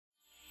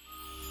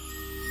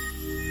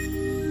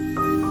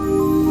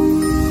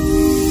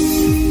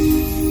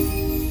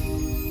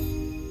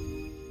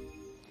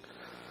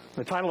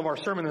title of our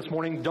sermon this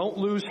morning, Don't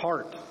Lose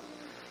Heart.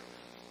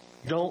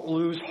 Don't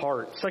lose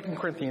heart. 2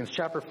 Corinthians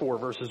chapter 4,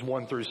 verses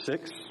 1 through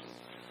 6.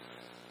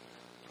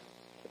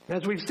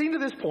 As we've seen to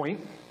this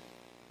point,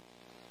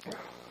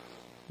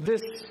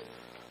 this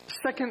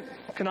second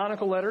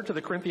canonical letter to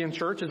the Corinthian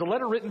church is a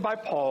letter written by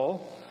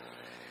Paul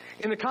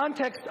in the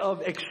context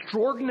of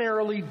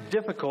extraordinarily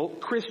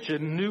difficult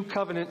Christian New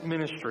Covenant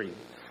ministry.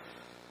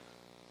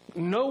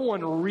 No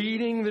one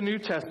reading the New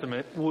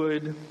Testament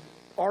would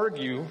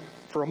argue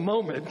for a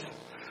moment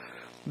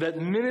that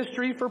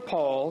ministry for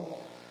Paul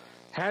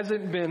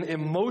hasn't been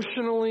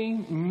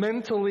emotionally,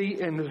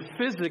 mentally, and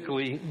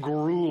physically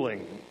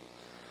grueling.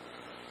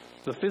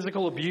 The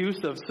physical abuse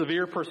of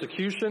severe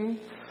persecution,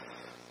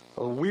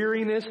 the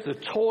weariness, the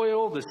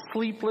toil, the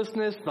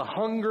sleeplessness, the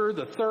hunger,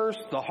 the thirst,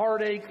 the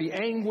heartache, the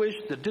anguish,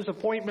 the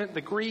disappointment,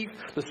 the grief,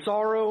 the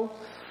sorrow.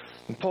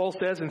 And Paul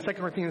says in 2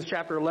 Corinthians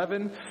chapter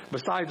 11,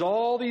 besides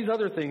all these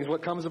other things,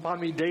 what comes upon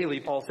me daily,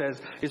 Paul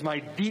says, is my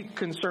deep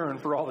concern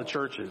for all the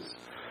churches.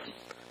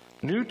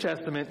 New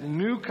Testament,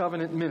 New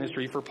Covenant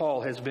ministry for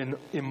Paul has been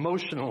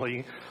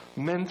emotionally,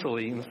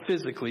 mentally, and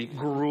physically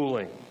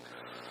grueling.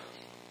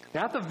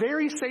 Now, at the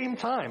very same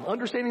time,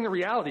 understanding the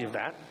reality of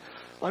that,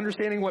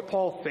 understanding what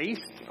Paul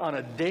faced on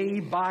a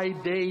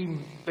day-by-day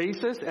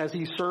basis as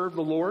he served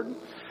the Lord,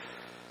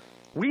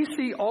 we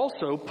see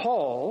also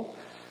Paul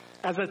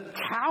as a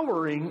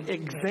towering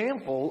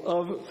example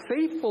of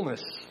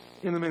faithfulness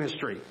in the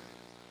ministry.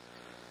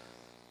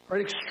 Right?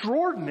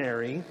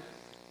 Extraordinary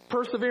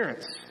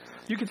perseverance.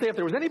 You could say if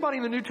there was anybody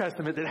in the New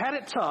Testament that had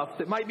it tough,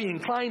 that might be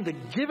inclined to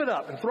give it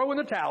up and throw in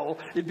the towel,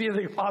 it'd be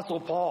the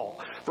Apostle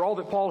Paul, for all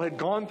that Paul had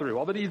gone through,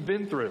 all that he'd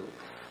been through.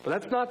 But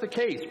that's not the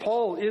case.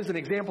 Paul is an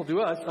example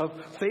to us of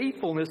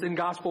faithfulness in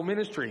gospel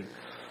ministry.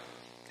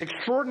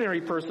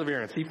 Extraordinary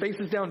perseverance. He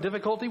faces down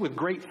difficulty with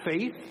great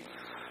faith,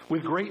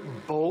 with great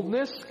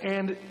boldness,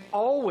 and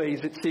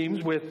always, it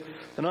seems, with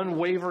an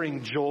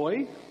unwavering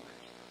joy.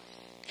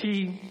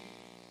 He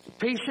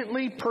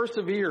patiently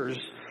perseveres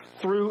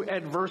through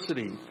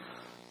adversity.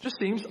 Just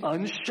seems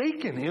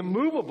unshaken,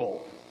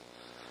 immovable.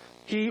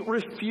 He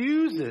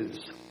refuses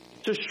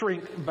to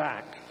shrink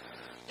back.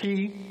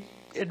 He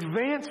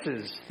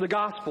advances the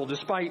gospel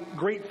despite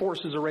great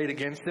forces arrayed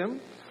against him.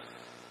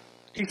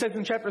 He says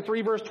in chapter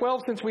 3, verse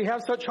 12, since we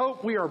have such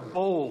hope, we are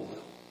bold.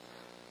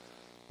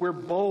 We're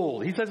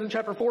bold. He says in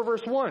chapter 4,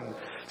 verse 1,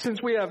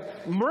 since we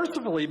have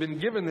mercifully been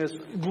given this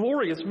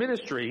glorious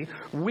ministry,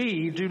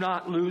 we do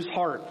not lose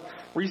heart.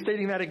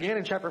 Restating that again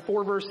in chapter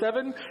 4, verse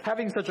 7,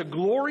 having such a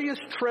glorious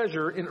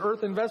treasure in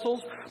earthen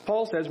vessels,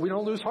 Paul says we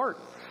don't lose heart.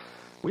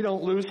 We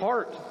don't lose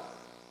heart.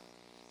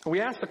 We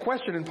asked the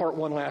question in part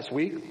 1 last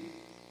week,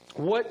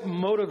 what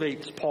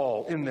motivates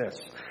Paul in this?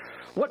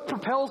 What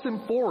propels him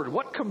forward?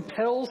 What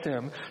compels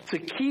him to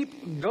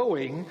keep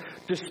going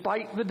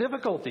despite the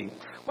difficulty?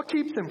 What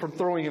keeps him from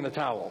throwing in the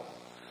towel?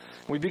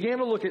 We began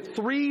to look at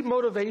 3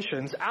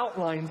 motivations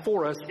outlined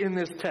for us in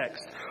this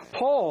text.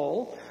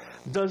 Paul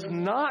does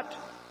not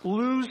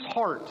lose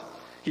heart.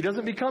 He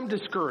doesn't become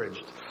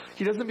discouraged.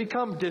 He doesn't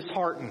become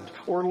disheartened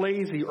or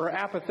lazy or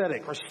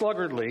apathetic or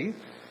sluggardly.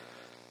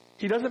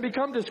 He doesn't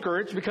become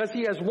discouraged because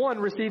he has, 1,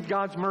 received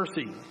God's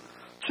mercy.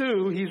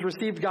 2, he's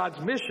received God's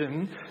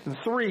mission. And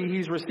 3,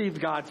 he's received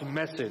God's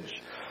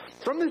message.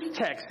 From this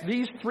text,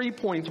 these 3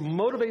 points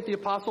motivate the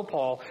Apostle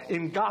Paul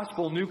in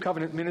gospel New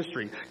Covenant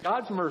ministry.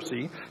 God's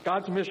mercy,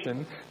 God's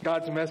mission,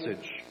 God's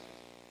message.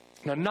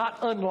 Now, not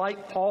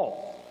unlike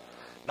Paul,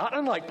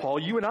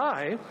 you and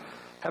I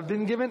have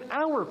been given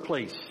our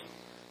place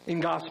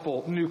in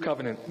gospel New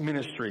Covenant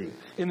ministry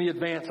in the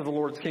advance of the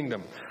Lord's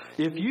kingdom.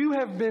 If you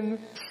have been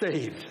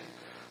saved,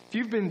 if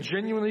you've been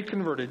genuinely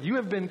converted, you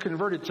have been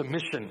converted to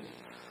mission.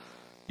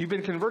 You've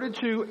been converted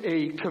to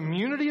a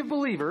community of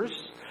believers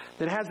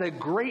that has a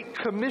great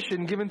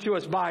commission given to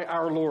us by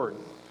our Lord.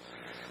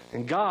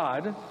 And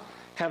God,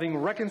 having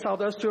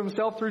reconciled us to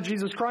himself through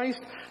Jesus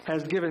Christ,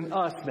 has given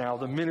us now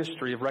the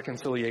ministry of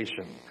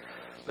reconciliation.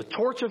 The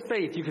torch of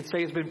faith, you could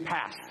say, has been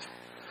passed.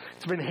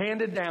 It's been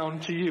handed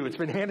down to you. It's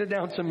been handed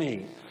down to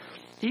me.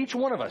 Each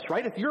one of us,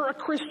 right? If you're a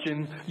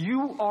Christian,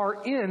 you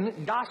are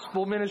in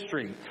gospel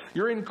ministry.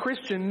 You're in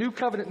Christian New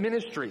Covenant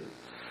ministry.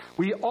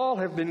 We all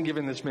have been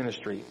given this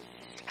ministry.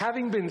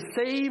 Having been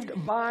saved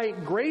by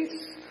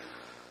grace,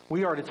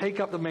 we are to take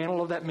up the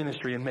mantle of that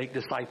ministry and make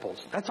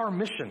disciples. That's our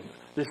mission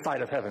this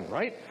side of heaven,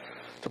 right?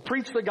 To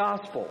preach the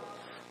gospel,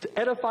 to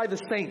edify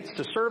the saints,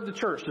 to serve the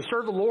church, to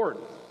serve the Lord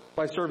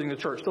by serving the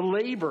church, to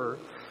labor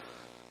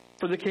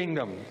for the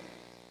kingdom.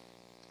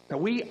 Now,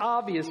 we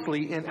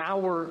obviously, in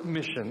our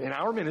mission, in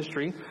our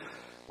ministry,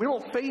 we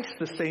don't face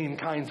the same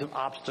kinds of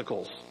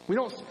obstacles. We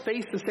don't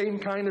face the same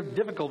kind of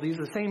difficulties,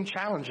 the same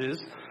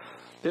challenges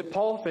that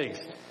Paul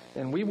faced.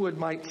 And we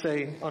might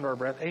say under our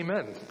breath,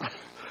 amen.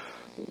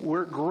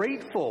 We're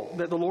grateful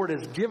that the Lord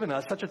has given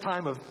us such a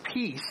time of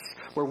peace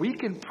where we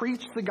can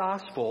preach the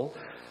gospel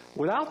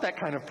without that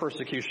kind of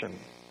persecution,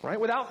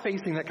 right? Without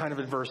facing that kind of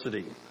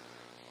adversity.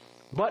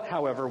 But,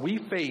 however, we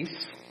face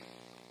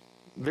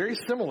very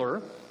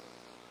similar,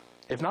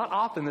 if not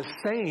often, the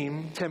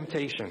same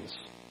temptations.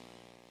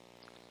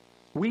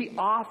 We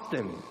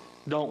often,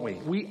 don't we?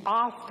 We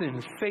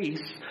often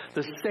face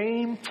the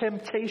same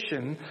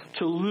temptation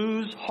to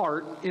lose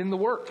heart in the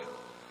work.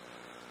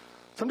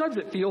 Sometimes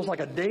it feels like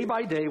a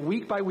day-by-day,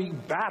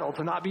 week-by-week battle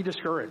to not be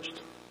discouraged.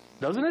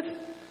 Doesn't it?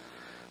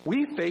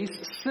 We face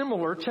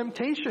similar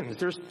temptations.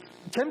 There's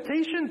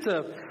temptation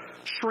to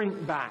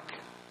shrink back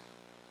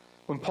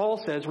when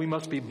Paul says we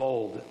must be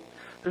bold.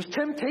 There's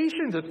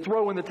temptation to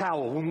throw in the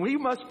towel when we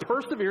must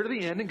persevere to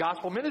the end in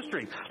gospel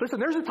ministry. Listen,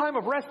 there's a time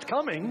of rest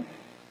coming,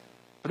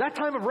 but that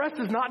time of rest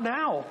is not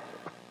now.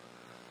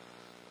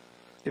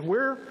 If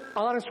we're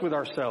honest with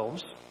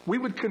ourselves, we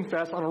would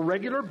confess on a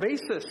regular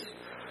basis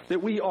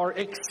that we are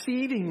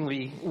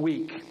exceedingly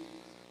weak.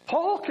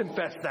 Paul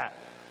confessed that.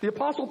 The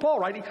Apostle Paul,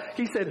 right?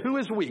 He said, "Who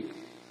is weak?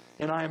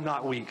 And I am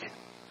not weak."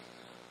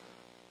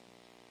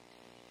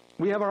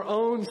 We have our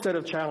own set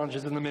of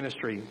challenges in the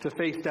ministry to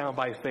face down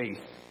by faith.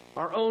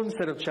 Our own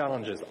set of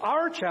challenges.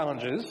 Our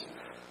challenges,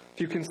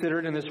 if you consider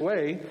it in this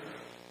way,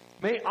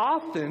 may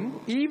often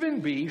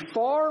even be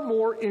far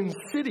more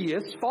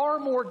insidious, far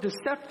more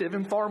deceptive,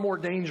 and far more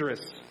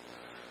dangerous.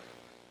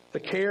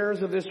 The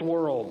cares of this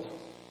world.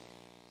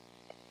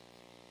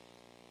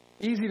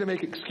 Easy to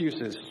make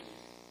excuses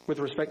with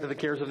respect to the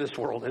cares of this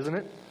world, isn't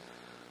it?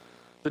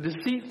 The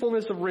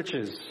deceitfulness of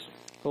riches,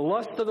 the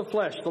lust of the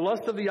flesh, the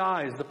lust of the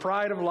eyes, the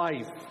pride of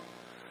life.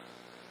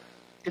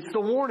 It's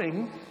the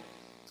warning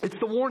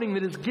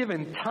that is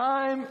given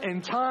time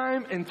and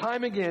time and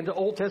time again to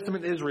Old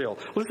Testament Israel.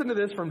 Listen to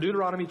this from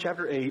Deuteronomy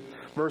chapter 8,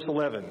 verse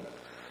 11.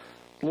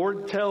 The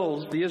Lord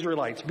tells the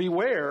Israelites,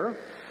 "Beware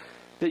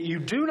that you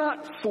do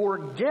not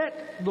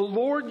forget the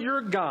Lord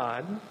your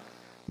God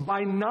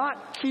by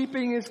not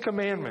keeping His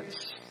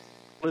commandments."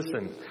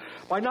 Listen.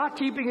 "By not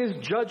keeping His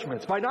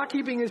judgments, by not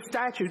keeping His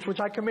statutes, which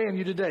I command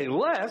you today,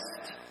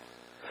 lest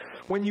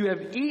when you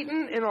have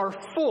eaten and are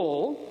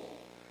full,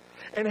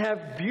 and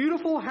have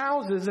beautiful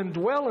houses and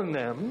dwell in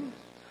them,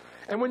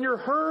 and when your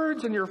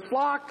herds and your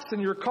flocks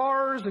and your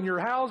cars and your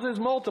houses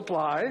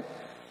multiply,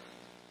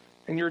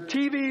 and your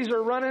TVs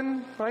are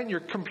running, right, and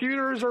your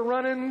computers are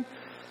running,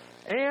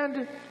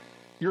 and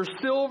your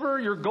silver,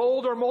 your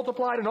gold are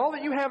multiplied, and all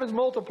that you have is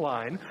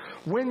multiplied,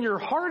 when your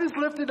heart is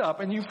lifted up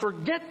and you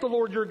forget the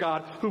Lord your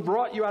God who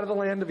brought you out of the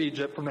land of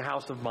Egypt from the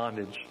house of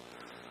bondage."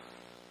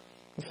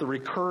 It's the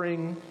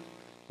recurring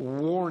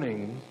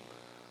warning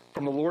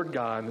from the Lord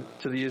God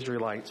to the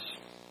Israelites,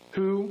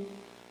 who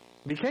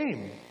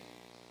became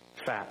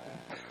fat,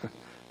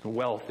 and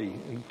wealthy,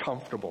 and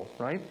comfortable,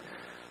 right?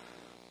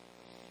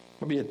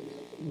 It would be a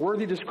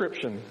worthy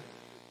description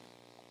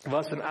of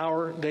us in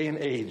our day and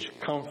age.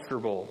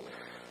 Comfortable.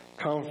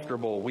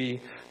 We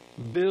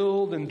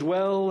build and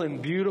dwell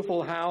in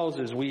beautiful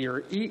houses. We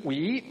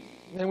eat,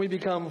 and we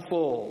become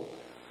full.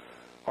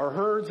 Our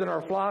herds and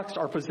our flocks,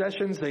 our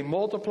possessions, they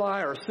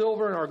multiply. Our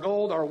silver and our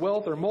gold, our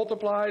wealth are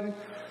multiplied.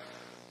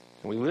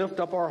 And we lift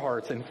up our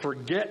hearts and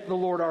forget the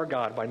Lord our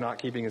God by not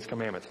keeping His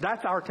commandments.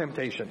 That's our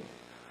temptation.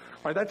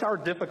 Right? That's our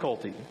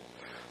difficulty.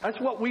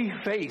 That's what we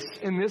face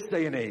in this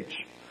day and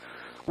age.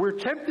 We're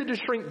tempted to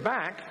shrink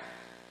back,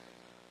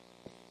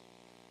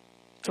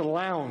 to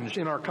lounge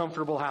in our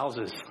comfortable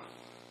houses.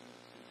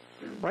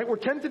 Right? We're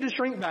tempted to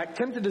shrink back,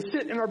 tempted to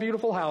sit in our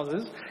beautiful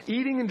houses,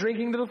 eating and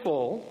drinking to the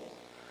full.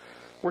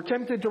 We're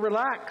tempted to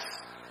relax,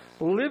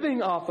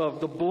 living off of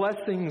the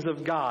blessings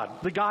of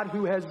God, the God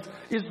who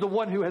is the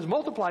one who has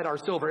multiplied our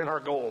silver and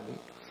our gold.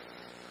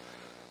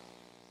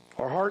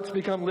 Our hearts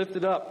become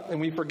lifted up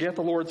and we forget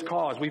the Lord's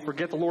cause. We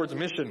forget the Lord's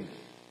mission.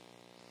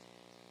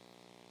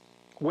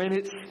 When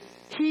it's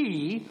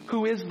He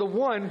who is the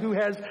one who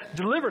has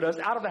delivered us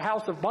out of the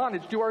house of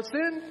bondage to our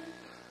sin.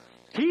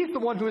 He's the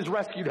one who has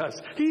rescued us.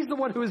 He's the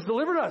one who has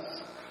delivered us.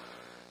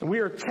 And we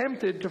are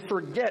tempted to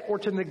forget or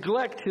to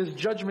neglect His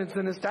judgments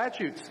and His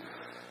statutes.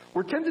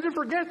 We're tempted to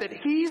forget that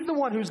He's the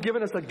one who's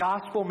given us a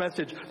gospel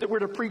message that we're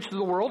to preach to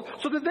the world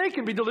so that they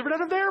can be delivered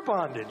out of their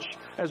bondage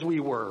as we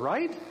were,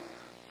 right?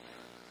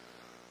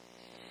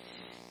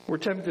 We're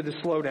tempted to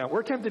slow down.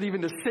 We're tempted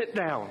even to sit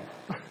down.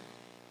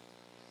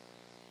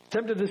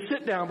 Tempted to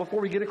sit down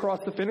before we get across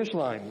the finish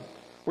line.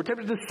 We're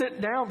tempted to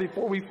sit down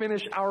before we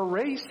finish our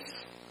race.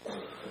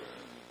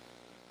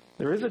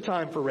 There is a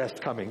time for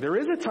rest coming. There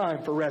is a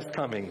time for rest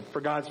coming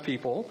for God's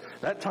people.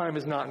 That time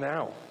is not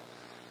now.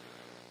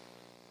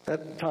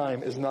 That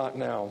time is not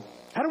now.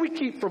 How do we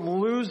keep from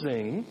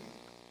losing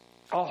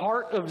a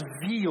heart of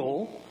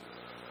zeal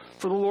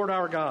for the Lord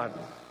our God,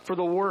 for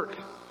the work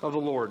of the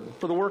Lord,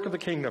 for the work of the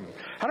kingdom?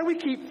 How do we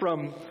keep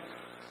from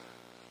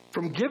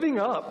giving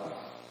up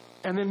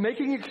and then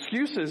making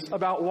excuses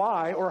about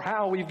why or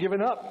how we've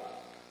given up?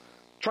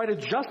 Try to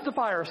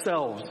justify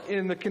ourselves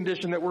in the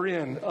condition that we're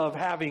in of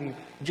having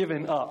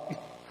given up.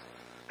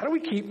 How do we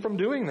keep from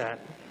doing that?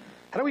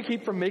 How do we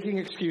keep from making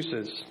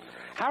excuses?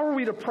 How are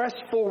we to press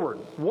forward?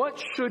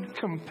 What should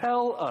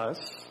compel us?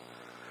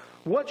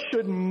 What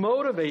should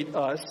motivate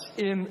us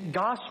in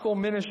gospel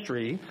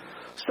ministry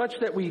such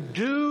that we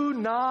do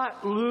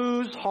not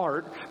lose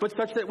heart, but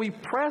such that we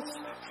press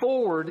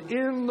forward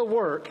in the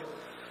work?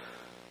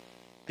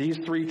 these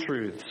three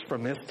truths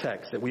from this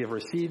text, that we have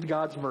received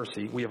God's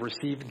mercy, we have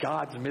received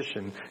God's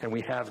mission, and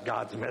we have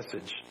God's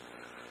message.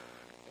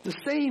 The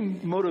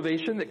same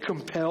motivation that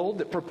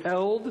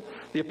propelled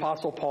the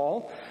Apostle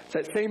Paul, it's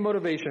that same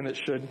motivation that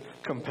should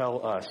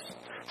compel us.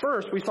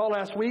 First, we saw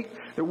last week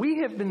that we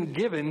have been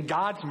given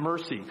God's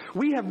mercy.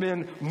 We have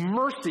been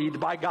mercied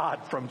by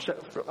God from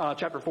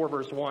chapter 4,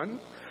 verse 1,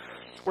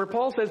 where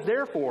Paul says,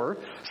 therefore,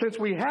 since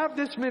we have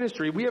this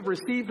ministry, we have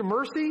received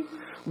mercy,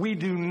 we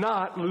do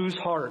not lose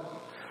heart.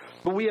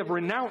 But we have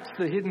renounced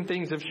the hidden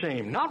things of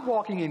shame, not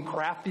walking in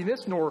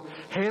craftiness, nor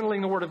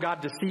handling the word of God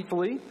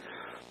deceitfully,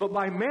 but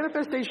by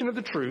manifestation of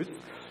the truth,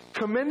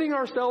 commending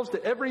ourselves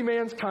to every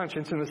man's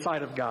conscience in the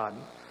sight of God.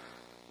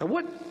 Now,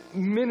 what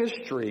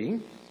ministry,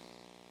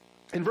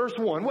 in verse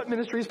 1, what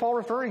ministry is Paul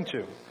referring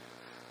to?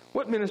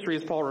 What ministry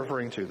is Paul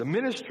referring to? The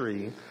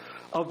ministry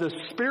of the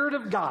Spirit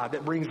of God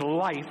that brings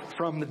life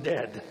from the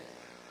dead.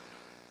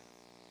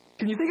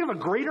 Can you think of a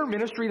greater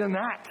ministry than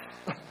that?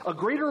 A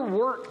greater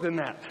work than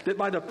that? That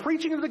by the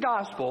preaching of the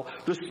gospel,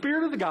 the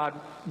Spirit of the God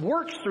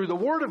works through the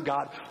Word of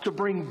God to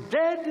bring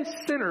dead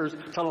sinners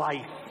to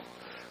life.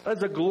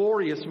 That's a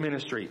glorious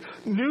ministry.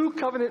 New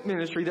covenant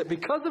ministry that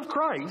because of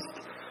Christ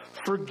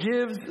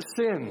forgives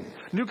sin.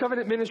 New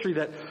covenant ministry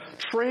that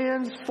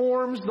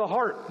transforms the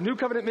heart. New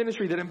covenant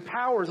ministry that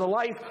empowers a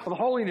life of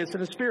holiness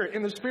in the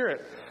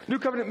Spirit. New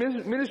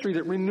covenant ministry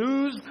that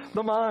renews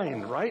the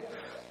mind, right?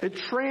 It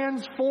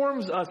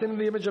transforms us into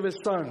the image of His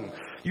Son.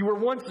 You were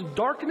once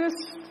darkness,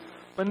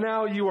 but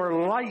now you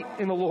are light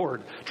in the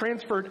Lord.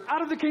 Transferred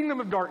out of the kingdom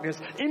of darkness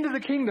into the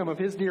kingdom of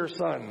His dear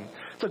Son.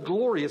 It's a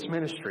glorious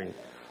ministry.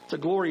 It's a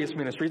glorious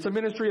ministry. It's a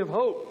ministry of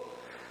hope.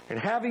 And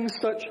having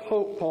such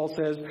hope, Paul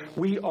says,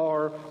 we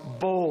are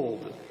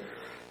bold.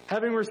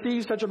 Having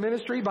received such a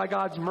ministry by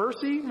God's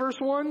mercy, verse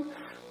 1,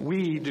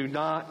 we do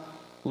not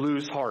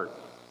lose heart.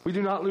 We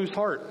do not lose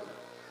heart.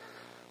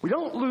 We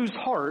don't lose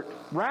heart.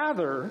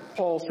 Rather,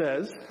 Paul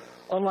says,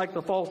 unlike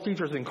the false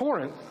teachers in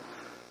Corinth,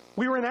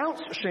 we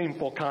renounce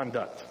shameful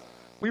conduct.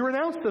 We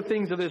renounce the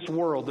things of this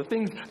world, the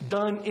things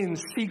done in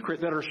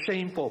secret that are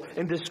shameful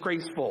and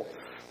disgraceful,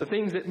 the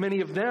things that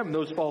many of them,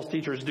 those false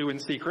teachers, do in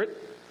secret.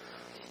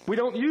 We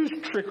don't use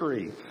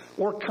trickery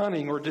or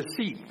cunning or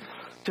deceit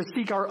to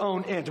seek our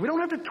own ends. We don't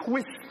have to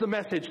twist the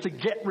message to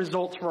get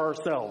results for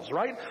ourselves,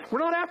 right? We're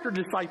not after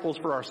disciples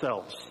for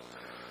ourselves.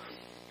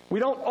 We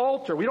don't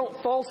alter, we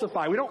don't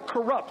falsify, we don't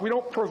corrupt, we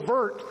don't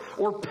pervert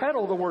or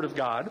peddle the Word of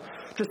God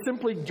to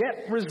simply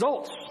get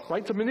results,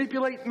 right? To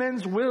manipulate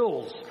men's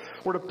wills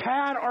or to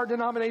pad our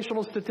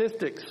denominational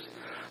statistics.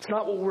 It's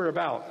not what we're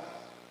about.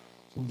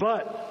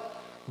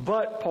 But,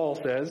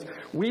 Paul says,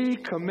 we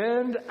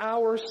commend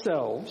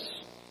ourselves.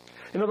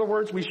 In other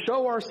words, we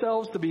show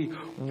ourselves to be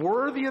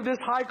worthy of this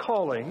high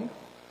calling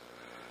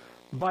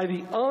by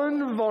the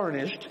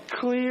unvarnished,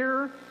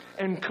 clear,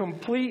 and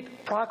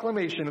complete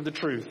proclamation of the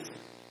truth.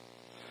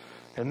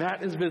 And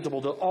that is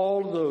visible to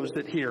all those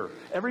that hear.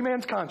 Every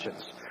man's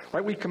conscience.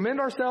 Right? We commend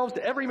ourselves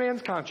to every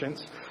man's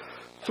conscience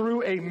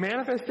through a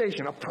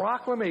manifestation, a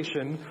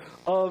proclamation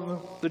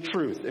of the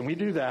truth. And we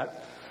do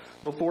that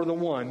before the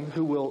one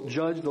who will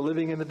judge the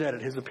living and the dead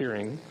at His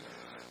appearing.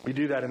 We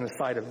do that in the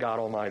sight of God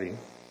Almighty.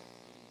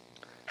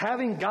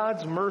 Having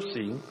God's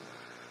mercy,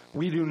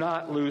 we do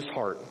not lose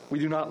heart. We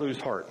do not lose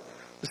heart.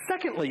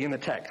 Secondly, in the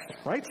text,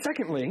 right?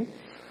 Secondly,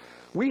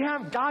 we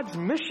have God's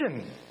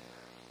mission.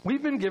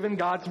 We've been given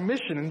God's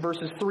mission in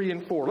verses 3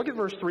 and 4. Look at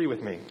verse 3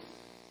 with me.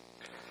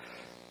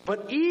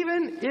 But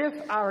even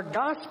if our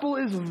gospel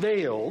is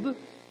veiled,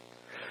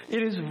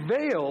 it is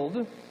veiled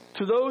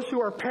to those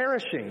who are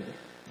perishing,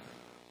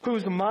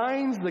 whose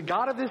minds the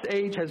God of this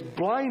age has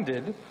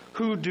blinded,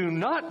 who do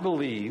not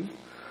believe,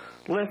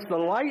 lest the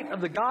light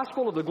of the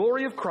gospel of the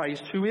glory of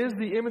Christ, who is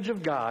the image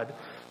of God,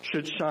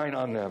 should shine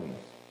on them.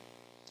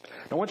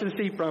 Now, I want you to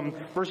see from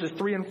verses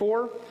 3 and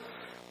 4,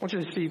 I want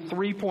you to see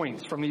 3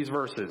 points from these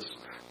verses.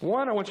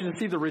 One, I want you to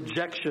see the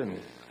rejection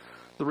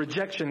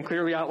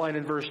clearly outlined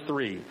in verse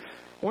 3.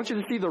 I want you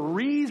to see the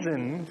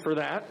reason for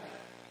that,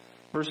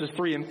 verses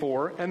 3 and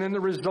 4, and then the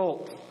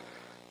result.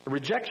 The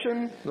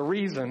rejection, the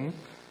reason,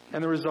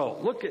 and the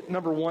result. Look at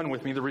number 1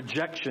 with me, the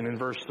rejection in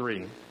verse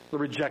 3. The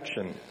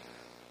rejection.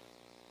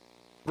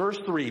 Verse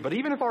 3, but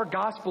even if our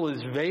gospel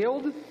is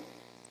veiled,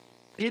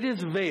 it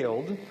is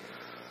veiled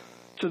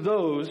to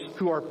those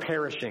who are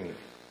perishing.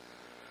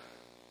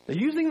 Now,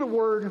 using the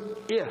word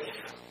if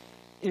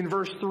in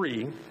verse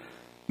 3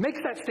 makes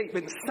that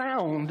statement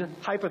sound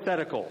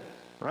hypothetical,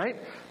 right?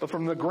 But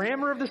from the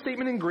grammar of the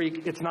statement in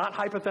Greek, it's not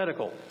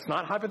hypothetical. It's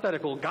not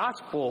hypothetical.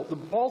 Gospel,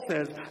 Paul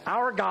says,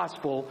 our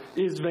gospel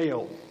is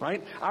veiled,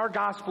 right? Our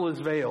gospel is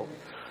veiled.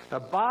 Now,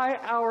 by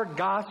our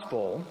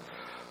gospel,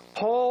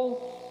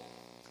 Paul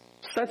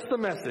sets the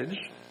message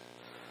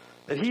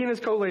that he and his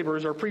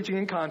co-laborers are preaching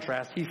in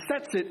contrast. He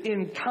sets it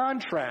in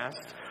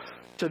contrast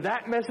to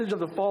that message of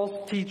the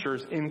false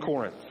teachers in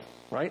Corinth,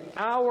 right?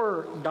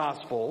 Our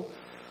gospel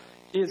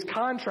is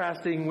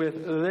contrasting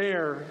with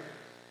their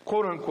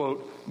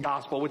quote-unquote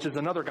gospel, which is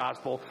another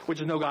gospel,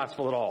 which is no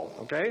gospel at all,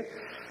 okay?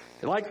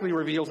 It likely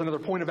reveals another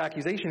point of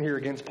accusation here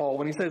against Paul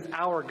when he says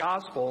our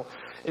gospel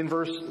in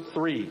verse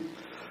 3.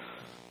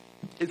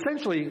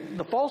 Essentially,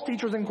 the false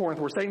teachers in Corinth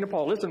were saying to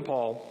Paul, listen,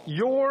 Paul,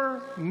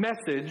 your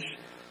message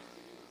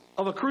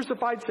of a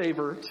crucified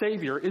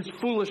Savior is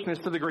foolishness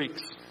to the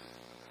Greeks.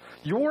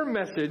 Your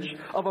message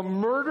of a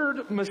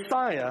murdered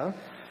Messiah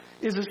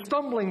is a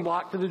stumbling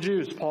block to the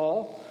Jews,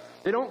 Paul.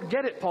 They don't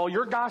get it, Paul.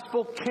 Your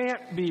gospel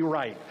can't be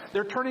right.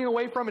 They're turning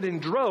away from it in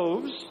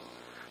droves.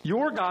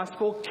 Your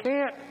gospel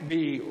can't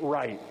be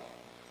right.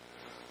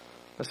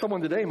 Now,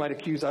 someone today might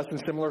accuse us in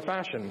similar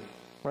fashion,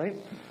 right?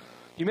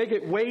 You make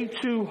it way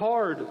too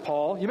hard,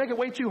 Paul. You make it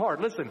way too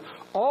hard. Listen,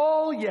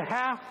 all you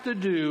have to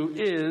do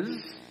is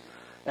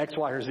X,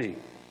 Y, or Z.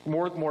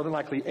 More than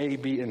likely A,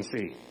 B, and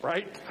C,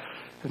 right?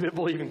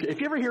 If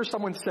you ever hear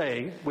someone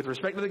say, with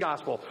respect to the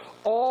gospel,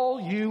 all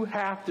you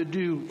have to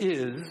do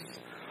is,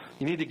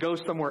 you need to go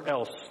somewhere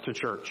else to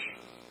church.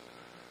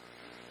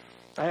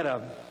 I had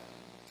a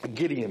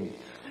Gideon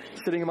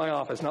sitting in my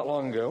office not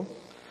long ago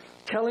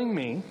telling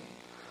me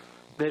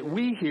that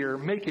we here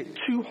make it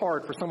too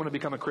hard for someone to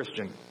become a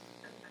Christian.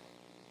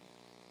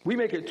 We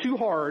make it too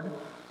hard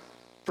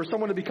for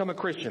someone to become a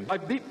Christian.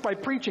 By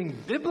preaching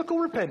biblical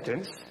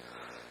repentance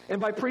and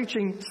by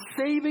preaching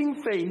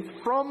saving faith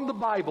from the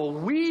Bible,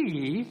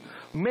 we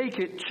make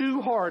it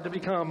too hard to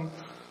become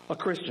a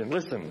Christian.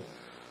 Listen,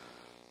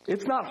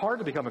 it's not hard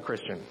to become a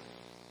Christian.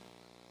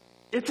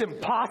 It's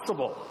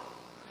impossible.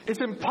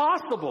 It's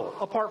impossible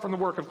apart from the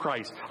work of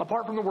Christ,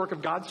 apart from the work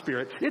of God's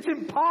Spirit. It's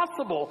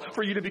impossible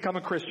for you to become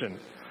a Christian.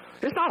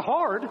 It's not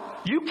hard.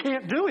 You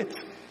can't do it.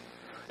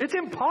 It's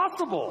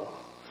impossible.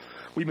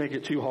 We make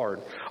it too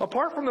hard.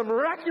 Apart from the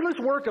miraculous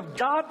work of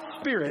God's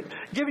Spirit,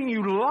 giving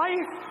you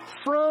life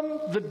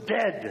from the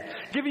dead,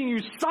 giving you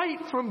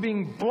sight from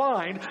being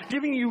blind,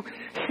 giving you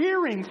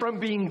hearing from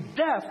being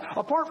deaf,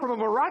 apart from a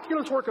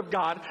miraculous work of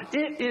God,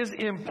 it is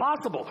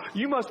impossible.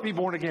 You must be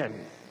born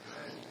again.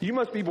 You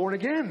must be born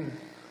again.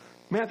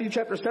 Matthew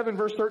chapter 7,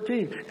 verse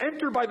 13.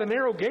 Enter by the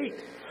narrow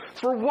gate.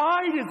 For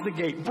wide is the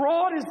gate,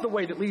 broad is the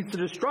way that leads to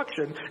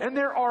destruction, and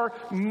there are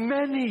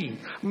many,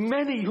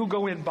 many who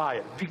go in by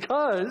it.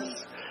 Because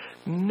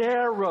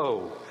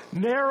narrow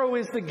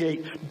is the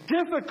gate,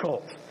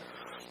 difficult.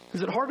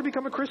 Is it hard to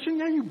become a Christian?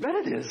 Yeah, you bet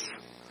it is.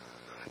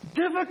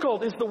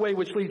 Difficult is the way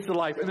which leads to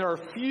life, and there are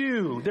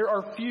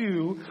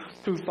few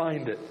who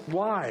find it.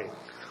 Why?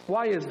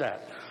 Why is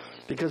that?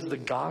 Because the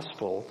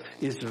gospel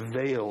is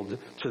veiled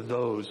to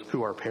those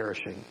who are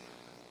perishing.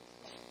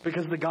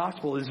 Because the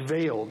gospel is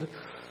veiled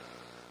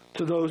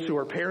to those who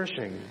are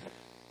perishing.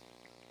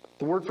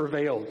 The word for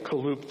veiled,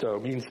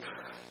 kalupto, means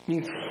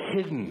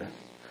hidden,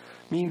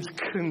 means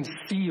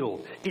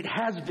concealed. It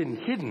has been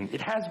hidden.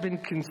 It has been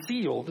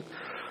concealed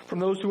from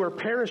those who are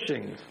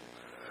perishing.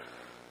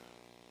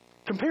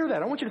 Compare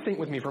that. I want you to think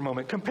with me for a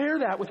moment. Compare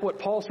that with what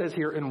Paul says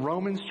here in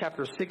Romans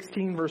chapter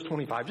 16, verse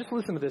 25. Just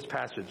listen to this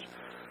passage.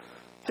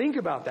 Think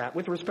about that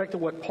with respect to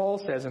what Paul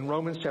says in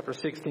Romans chapter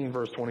 16,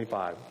 verse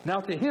 25.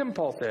 Now to him,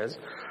 Paul says,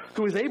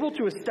 who is able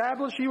to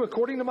establish you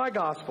according to my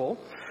gospel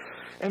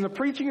and the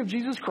preaching of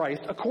Jesus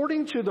Christ,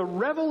 according to the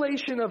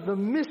revelation of the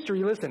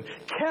mystery, listen,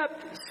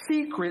 kept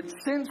secret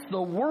since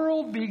the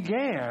world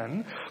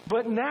began,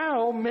 but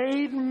now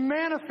made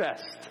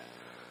manifest.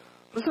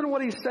 Listen to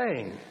what he's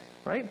saying,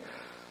 right?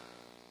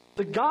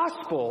 The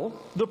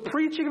gospel, the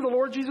preaching of the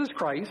Lord Jesus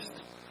Christ,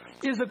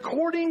 is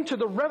according to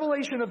the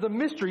revelation of the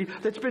mystery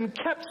that's been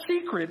kept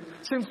secret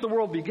since the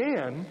world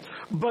began,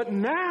 but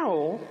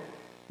now,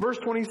 verse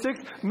 26,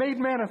 made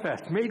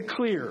manifest, made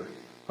clear,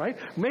 right?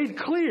 Made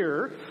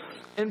clear,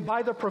 and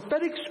by the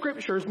prophetic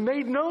scriptures,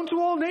 made known to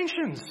all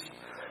nations.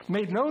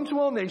 Made known to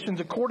all nations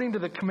according to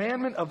the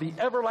commandment of the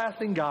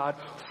everlasting God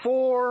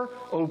for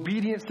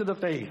obedience to the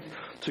faith.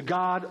 To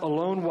God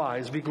alone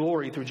wise be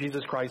glory through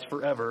Jesus Christ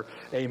forever.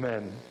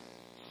 Amen.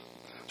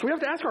 So we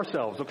have to ask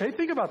ourselves, okay,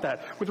 think about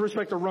that with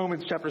respect to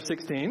Romans chapter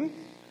 16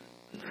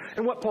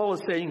 and what Paul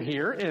is saying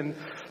here in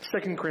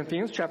 2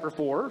 Corinthians chapter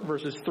 4,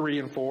 verses 3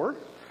 and 4.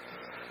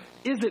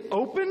 Is it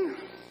open?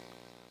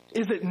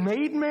 Is it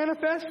made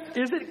manifest?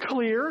 Is it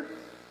clear?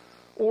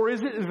 Or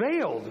is it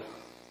veiled?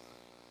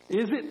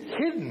 Is it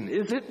hidden?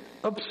 Is it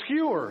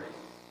obscure?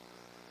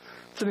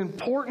 It's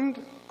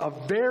a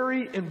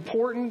very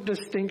important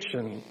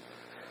distinction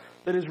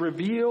that is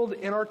revealed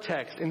in our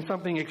text, in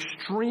something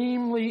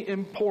extremely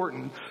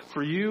important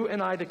for you and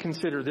I to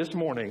consider this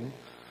morning,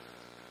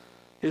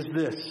 is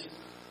this.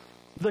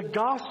 The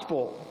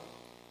gospel,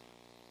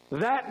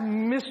 that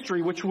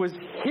mystery which was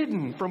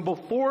hidden from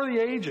before the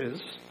ages,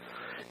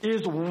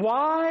 is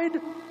wide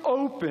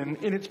open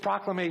in its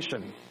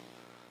proclamation.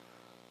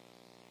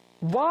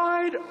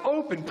 Wide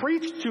open,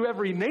 preached to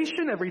every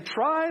nation, every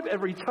tribe,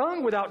 every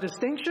tongue without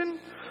distinction.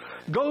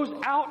 Goes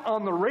out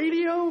on the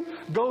radio,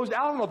 goes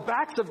out on the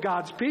backs of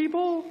God's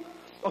people,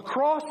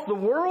 across the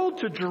world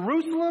to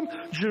Jerusalem,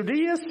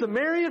 Judea,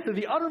 Samaria, to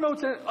the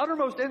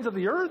uttermost ends of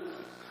the earth.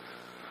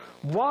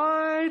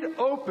 Wide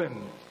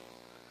open.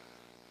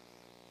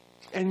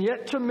 And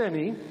yet to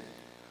many,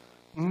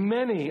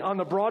 Many on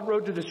the broad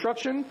road to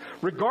destruction,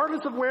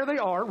 regardless of where they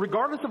are,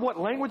 regardless of what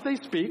language they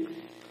speak,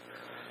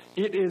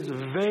 it is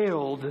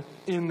veiled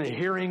in the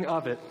hearing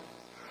of it.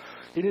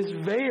 It is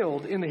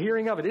veiled in the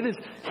hearing of it. It is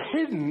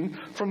hidden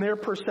from their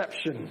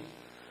perception.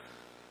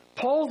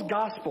 Paul's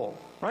gospel,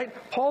 right?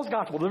 Paul's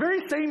gospel, the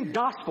very same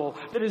gospel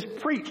that is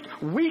preached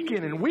week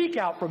in and week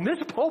out from this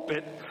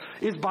pulpit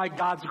is by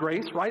God's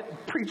grace, right?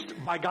 Preached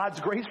by God's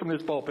grace from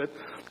this pulpit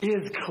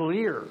is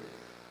clear.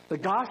 The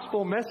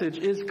gospel message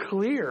is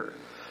clear.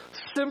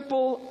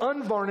 Simple,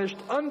 unvarnished,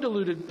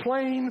 undiluted,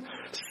 plain,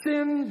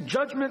 sin,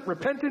 judgment,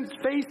 repentance,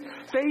 faith,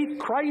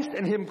 Christ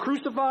and Him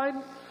crucified,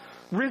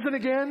 risen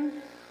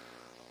again.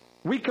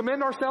 We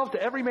commend ourselves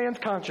to every man's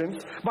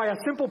conscience by a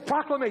simple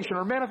proclamation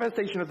or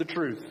manifestation of the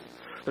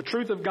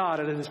truth of God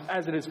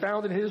as it is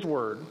found in His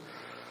Word.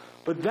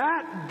 But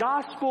that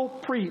gospel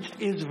preached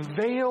is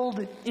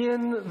veiled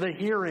in the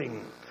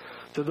hearing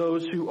to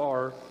those who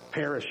are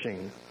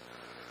perishing,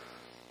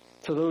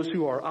 to those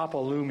who are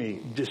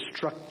apolumi,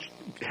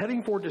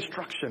 heading for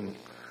destruction,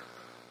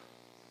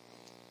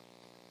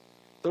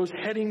 those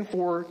heading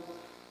for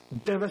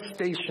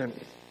devastation,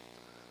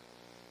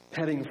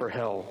 heading for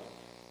hell.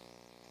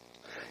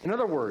 In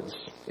other words,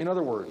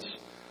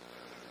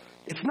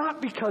 it's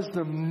not because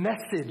the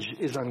message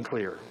is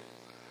unclear.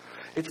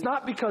 It's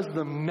not because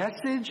the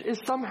message is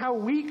somehow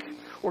weak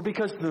or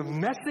because the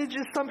message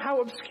is somehow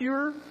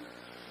obscure.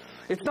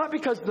 It's not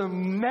because the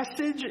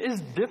message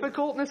is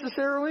difficult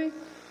necessarily.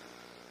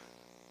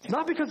 It's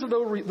not because of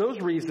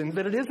those reasons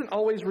that it isn't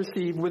always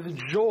received with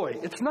joy.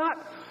 It's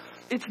not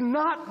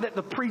that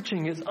the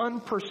preaching is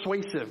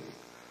unpersuasive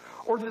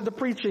or that the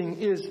preaching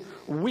is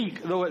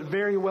weak, though it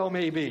very well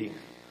may be.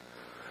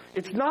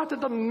 It's not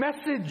that the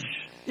message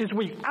is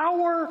weak.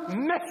 Our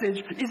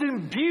message is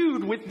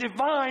imbued with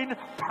divine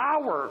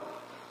power.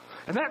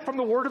 And that from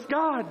the Word of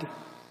God.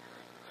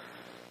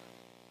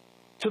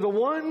 To the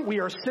one, we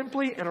are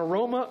simply an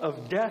aroma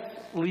of death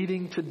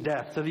leading to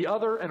death. To the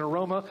other, an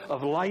aroma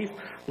of life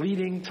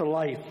leading to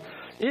life.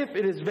 If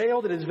it is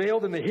veiled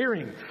in the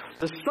hearing.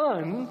 The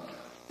sun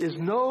is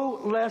no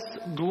less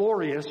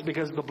glorious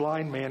because the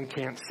blind man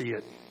can't see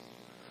it.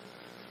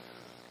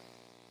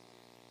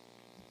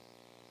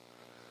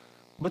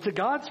 But to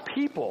God's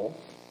people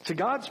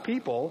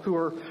who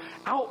are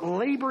out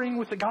laboring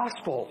with the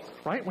gospel,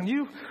 right? When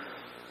you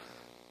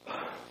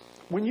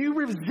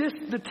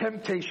resist the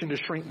temptation to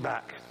shrink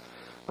back,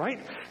 right?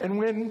 And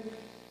when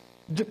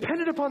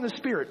dependent upon the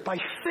Spirit, by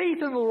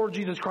faith in the Lord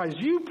Jesus Christ,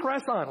 you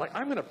press on, like,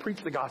 I'm going to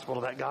preach the gospel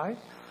to that guy.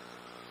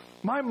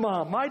 My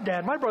mom, my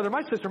dad, my brother,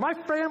 my sister, my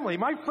family,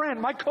 my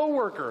friend, my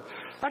coworker,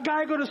 that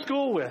guy I go to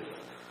school with,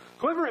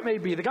 whoever it may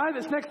be, the guy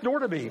that's next door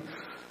to me,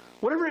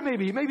 whatever it may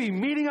be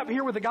meeting up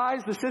here with the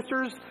guys, the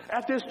sisters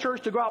at this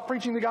church to go out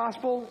preaching the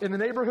gospel in the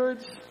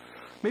neighborhoods,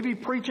 maybe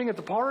preaching at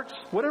the parks,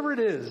 whatever it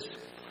is.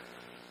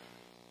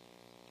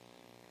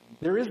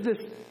 There is this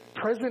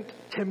present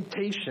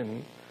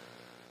temptation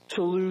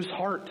to lose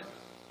heart.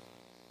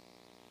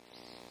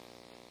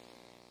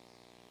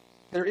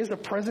 There is a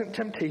present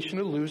temptation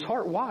to lose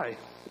heart. Why?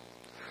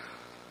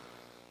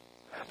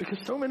 Because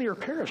so many are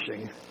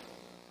perishing,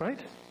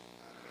 right?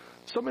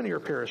 So many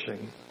are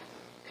perishing.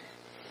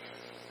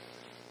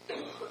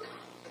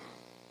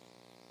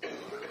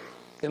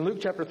 In Luke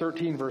chapter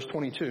 13, verse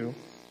 22,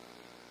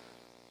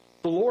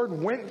 the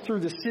Lord went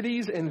through the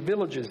cities and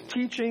villages,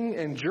 teaching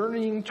and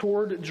journeying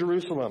toward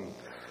Jerusalem.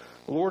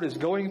 The Lord is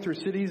going through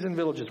cities and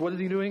villages. What is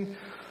He doing?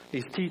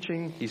 He's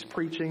teaching, He's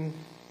preaching,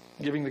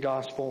 giving the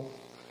gospel.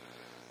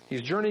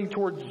 He's journeying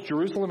towards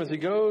Jerusalem as He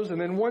goes. And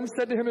then one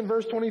said to Him in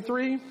verse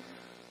 23,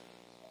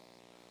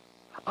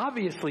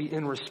 obviously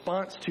in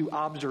response to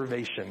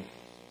observation,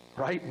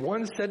 right?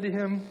 One said to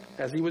Him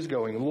as He was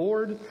going,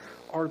 Lord,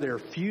 are there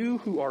few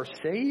who are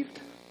saved?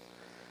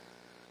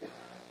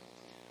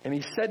 And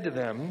He said to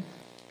them,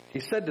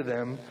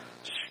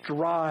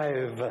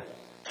 strive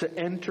to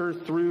enter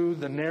through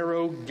the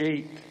narrow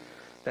gate,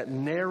 that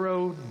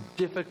narrow,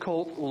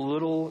 difficult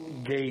little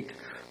gate.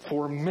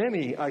 For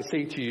many, I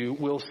say to you,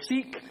 will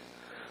seek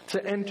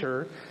to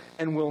enter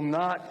and will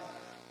not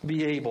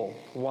be able.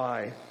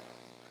 Why?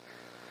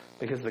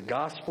 Because the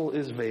gospel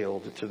is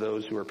veiled to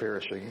those who are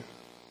perishing.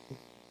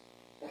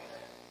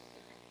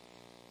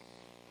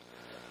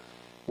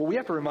 What we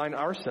have to remind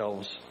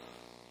ourselves,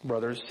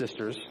 brothers,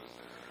 sisters,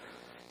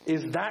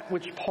 is that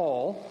which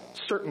Paul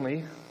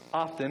certainly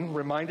often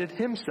reminded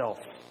himself.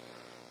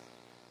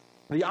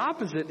 The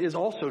opposite is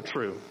also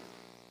true.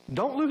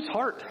 Don't lose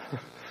heart.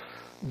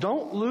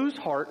 Don't lose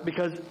heart,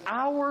 because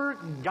our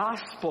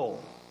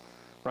gospel,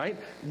 right?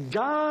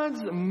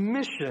 God's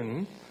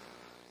mission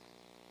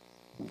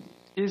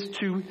is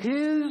to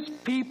His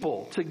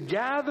people, to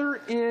gather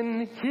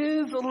in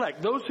His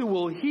elect, those who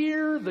will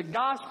hear the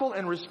gospel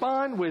and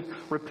respond with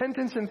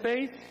repentance and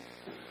faith.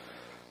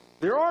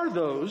 There are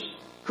those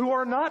who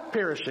are not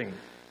perishing.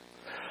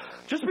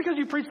 Just because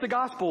you preach the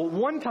gospel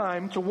one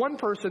time to one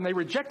person, they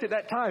reject it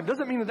that time,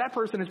 doesn't mean that that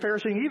person is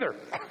perishing either.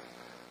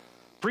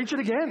 Preach it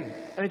again.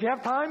 And if you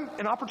have time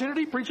and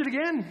opportunity, preach it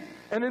again.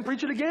 And then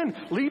preach it again.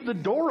 Leave the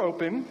door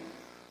open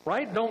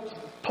right? Don't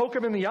poke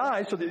them in the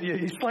eye so that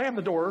you slam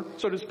the door,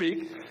 so to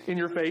speak, in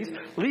your face.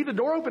 Leave the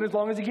door open as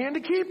long as you can to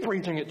keep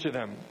preaching it to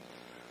them.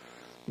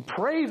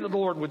 Pray that the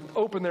Lord would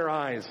open their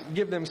eyes,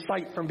 give them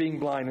sight from being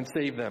blind, and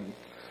save them.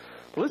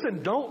 But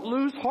listen, don't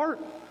lose heart.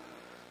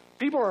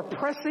 People are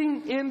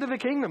pressing into the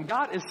kingdom.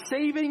 God is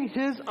saving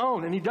His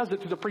own, and He does it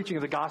through the preaching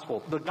of the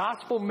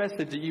gospel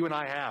message that you and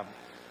I have,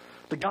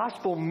 the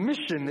gospel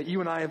mission that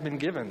you and I have been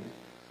given.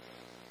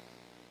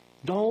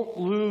 Don't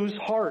lose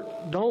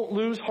heart. Don't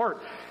lose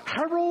heart.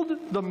 Herald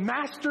the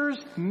Master's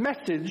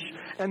message,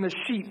 and the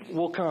sheep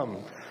will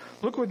come.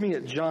 Look with me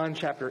at John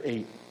chapter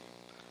 8.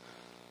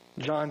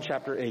 John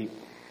chapter 8.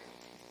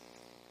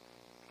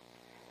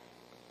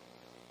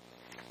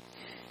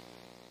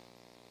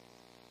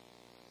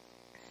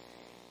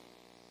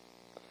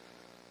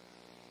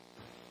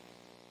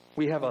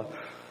 We have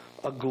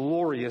a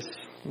glorious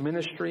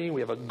ministry.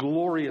 We have a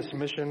glorious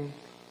mission.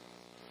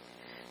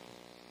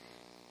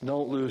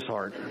 Don't lose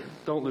heart.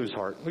 Don't lose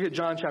heart. Look at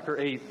John chapter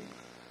 8.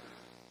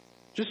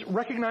 Just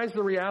recognize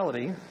the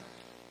reality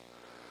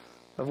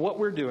of what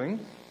we're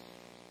doing.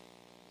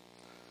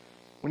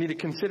 We need to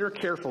consider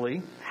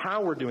carefully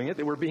how we're doing it,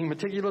 that we're being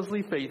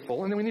meticulously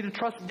faithful, and then we need to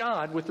trust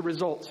God with the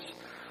results.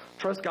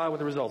 Trust God with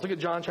the results. Look at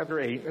John chapter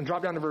 8 and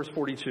drop down to verse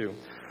 42.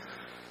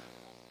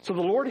 So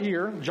the Lord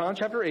here, John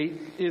chapter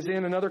 8, is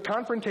in another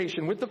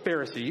confrontation with the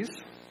Pharisees.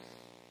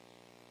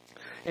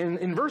 And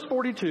in verse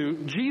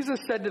 42, Jesus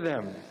said to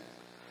them,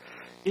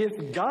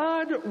 "If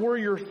God were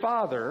your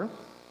Father,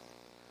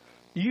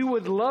 you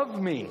would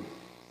love me,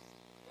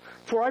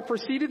 for I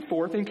proceeded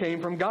forth and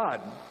came from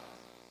God.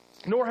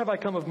 Nor have I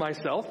come of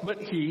myself,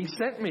 but He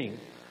sent me.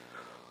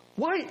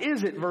 Why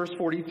is it," verse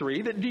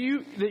 43, that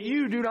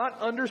you do not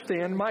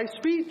understand my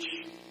speech?"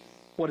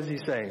 What does He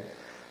say?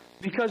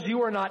 "Because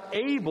you are not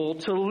able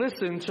to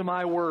listen to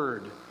my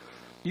word."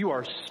 You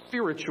are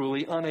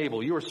spiritually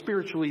unable. You are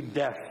spiritually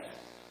deaf.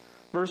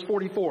 Verse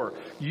 44,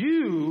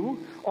 "You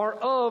are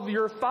of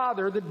your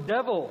father, the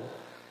devil,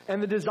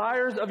 and the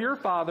desires of your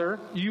father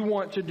you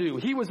want to do.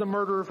 He was a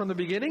murderer from the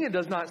beginning and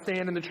does not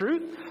stand in the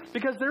truth,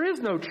 because there is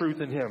no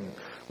truth in him.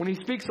 When he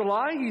speaks a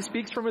lie, he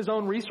speaks from his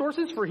own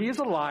resources, for he is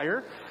a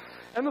liar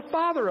and the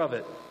father of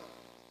it.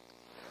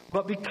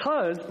 But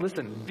because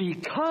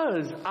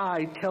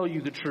I tell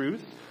you the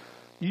truth,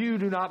 you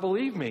do not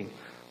believe me."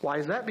 Why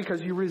is that?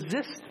 Because you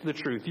resist the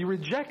truth. You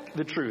reject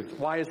the truth.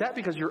 Why is that?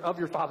 Because you're of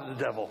your father,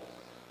 the devil.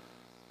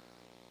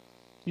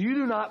 You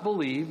do not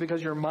believe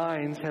because your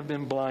minds have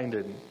been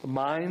blinded. The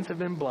minds have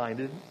been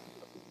blinded.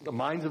 The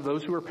minds of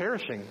those who are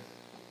perishing.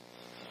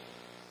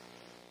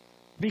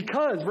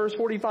 Because, verse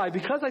 45,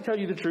 "Because I tell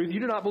you the truth, you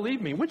do not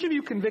believe me. Which of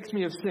you convicts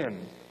me of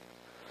sin?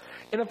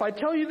 And if I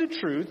tell you the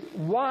truth,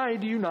 why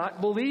do you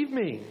not believe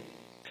me?"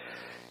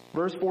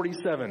 Verse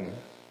 47,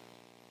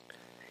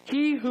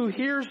 "He who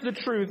hears the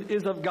truth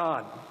is of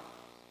God."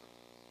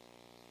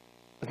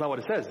 That's not what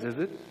it says, is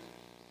it?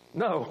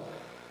 No.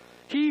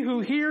 "He who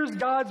hears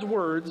God's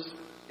words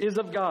is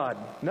of God."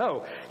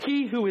 No.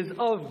 "He who is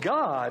of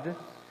God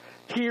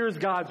hears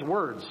God's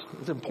words."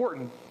 It's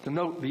important to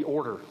note the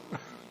order.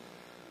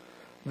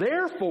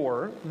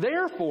 Therefore,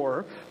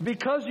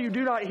 because you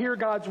do not hear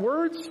God's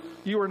words,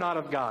 you are not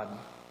of God.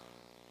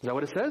 Is that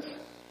what it says?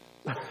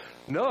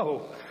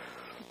 No.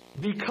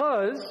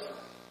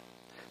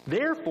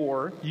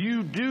 Therefore,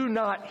 you do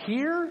not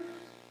hear,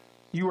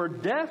 you are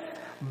deaf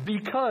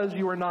because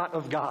you are not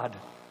of God.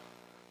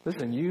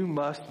 Listen, you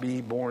must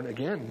be born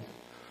again.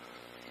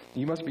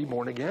 You must be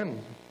born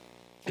again.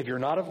 If you're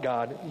not of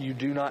God, you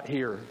do not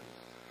hear.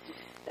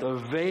 The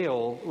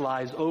veil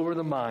lies over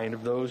the mind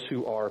of those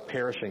who are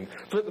perishing.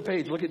 Flip the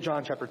page. Look at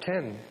John chapter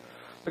 10.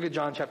 Look at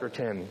John chapter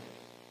 10.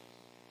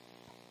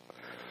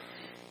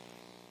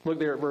 Look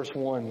there at verse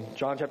 1.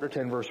 John chapter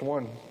 10, verse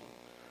 1.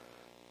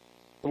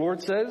 The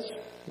Lord says,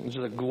 this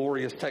is a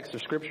glorious text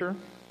of Scripture,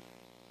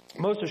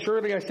 "Most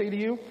assuredly I say to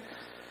you,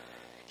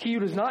 he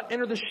who does not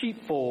enter the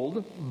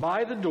sheepfold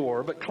by the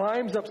door, but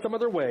climbs up some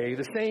other way,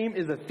 the same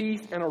is a thief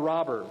and a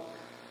robber.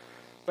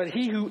 But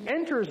he who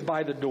enters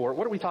by the door,"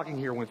 what are we talking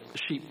here with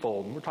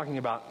sheepfold? We're talking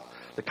about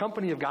the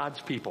company of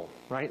God's people,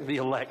 right? The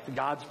elect,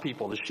 God's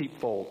people, the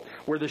sheepfold,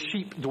 where the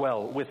sheep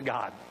dwell with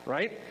God,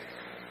 right?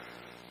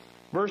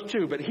 Verse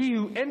 2, "But he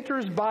who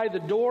enters by the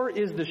door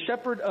is the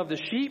shepherd of the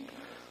sheep.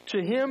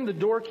 To him the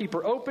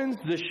doorkeeper opens.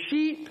 The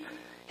sheep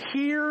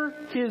hear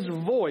his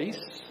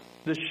voice."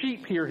 The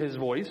sheep hear his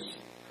voice.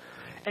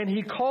 "And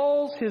he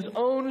calls his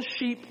own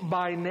sheep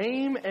by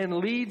name and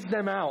leads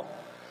them out.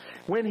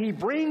 When he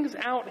brings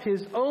out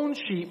his own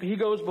sheep, he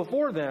goes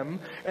before them,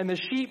 and the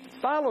sheep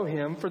follow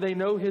him, for they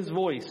know his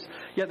voice.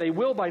 Yet they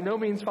will by no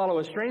means follow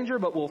a stranger,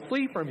 but will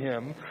flee from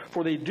him,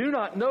 for they do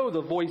not know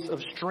the voice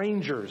of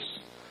strangers."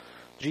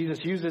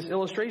 Jesus used this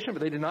illustration,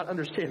 but they did not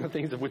understand the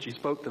things of which he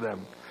spoke to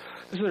them.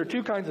 So there are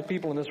two kinds of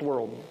people in this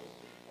world.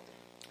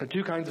 There are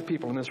two kinds of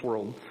people in this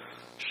world.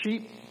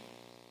 Sheep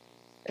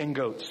and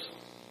goats.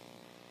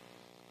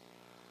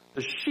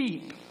 The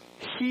sheep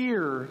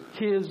hear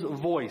his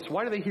voice.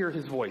 Why do they hear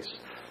his voice?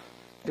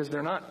 Because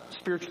they're not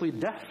spiritually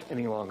deaf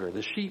any longer.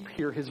 The sheep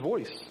hear his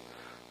voice.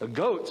 The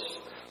goats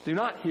do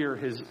not hear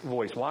his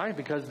voice. Why?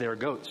 Because they're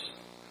goats.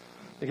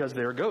 Because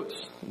they're goats.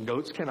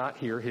 Goats cannot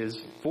hear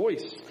his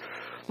voice.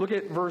 Look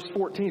at verse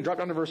 14. Drop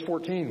down to verse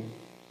 14.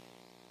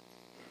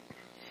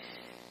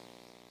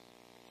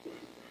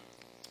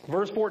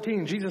 Verse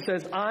 14, Jesus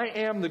says, I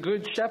am the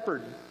good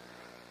shepherd,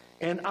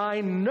 and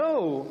I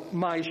know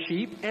my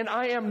sheep, and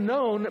I am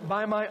known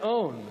by my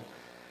own.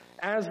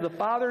 As the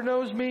Father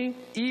knows me,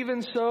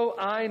 even so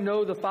I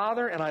know the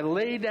Father, and I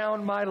lay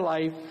down my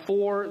life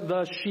for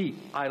the sheep.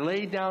 I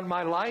lay down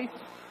my life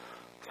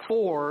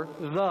for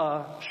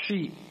the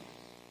sheep.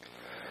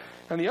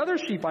 And the other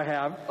sheep I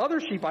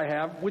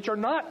have, which are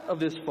not of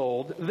this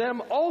fold,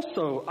 them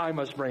also I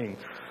must bring.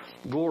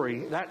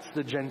 Glory, that's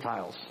the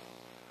Gentiles.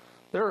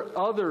 There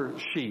are other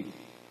sheep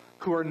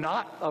who are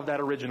not of that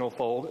original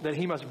fold that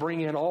he must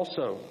bring in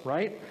also,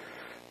 right?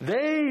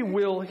 They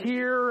will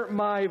hear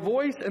my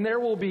voice, and there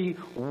will be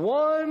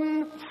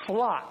one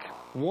flock,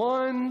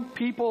 one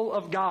people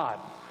of God,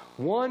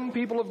 one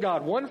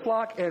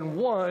flock, and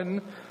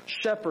one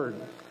shepherd.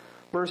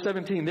 Verse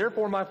 17,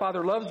 therefore my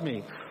Father loves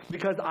me,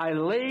 because I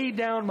lay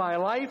down my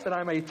life that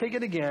I may take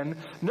it again.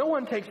 No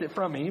one takes it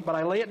from me, but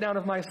I lay it down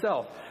of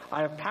myself.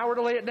 I have power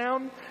to lay it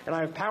down, and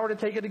I have power to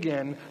take it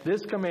again.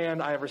 This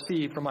command I have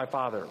received from my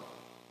Father.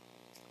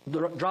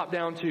 Drop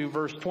down to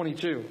verse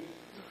 22.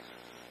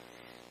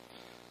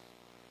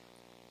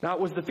 Now it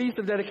was the feast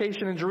of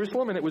dedication in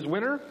Jerusalem, and it was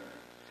winter.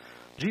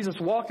 Jesus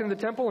walked into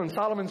the temple in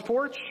Solomon's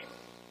porch.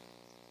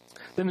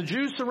 Then the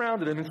Jews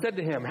surrounded him and said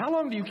to him, how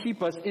long do you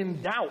keep us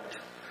in doubt?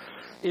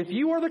 If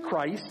you are the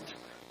Christ,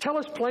 tell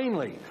us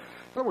plainly. In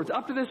other words,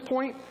 up to this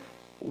point,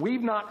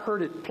 we've not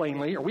heard it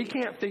plainly, or we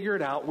can't figure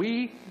it out.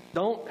 We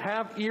don't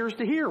have ears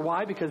to hear.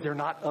 Why? Because they're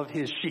not of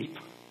his sheep.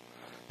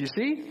 You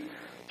see?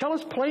 Tell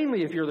us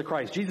plainly if you're the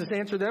Christ. Jesus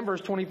answered them,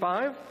 verse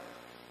 25,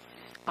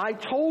 I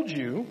told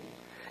you,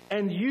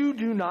 and you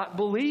do not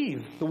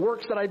believe. The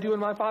works that I do in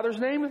my Father's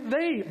name,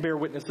 they bear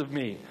witness of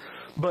me.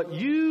 But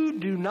you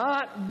do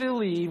not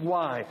believe.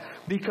 Why?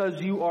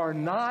 Because you are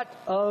not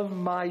of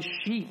my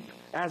sheep.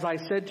 As I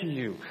said to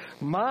you,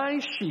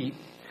 my sheep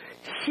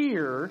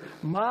hear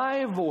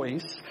my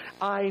voice.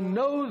 I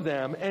know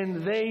them,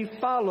 and they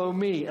follow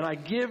me. And I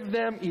give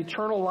them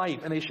eternal life,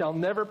 and they shall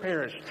never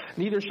perish.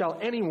 Neither shall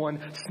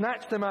anyone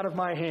snatch them out of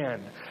my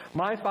hand.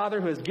 My Father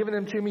who has given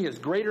them to me is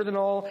greater than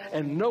all,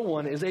 and no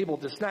one is able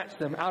to snatch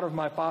them out of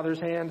my Father's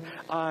hand.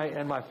 I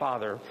and my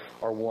Father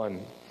are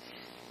one.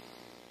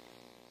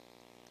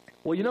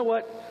 Well, you know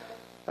what?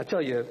 I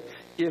tell you,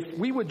 if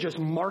we would just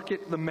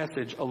market the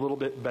message a little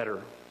bit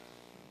better,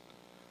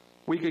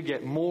 we could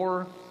get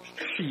more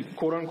sheep,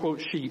 quote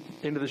unquote sheep,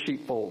 into the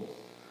sheepfold.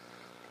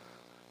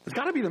 It's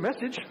got to be the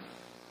message,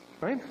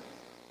 right?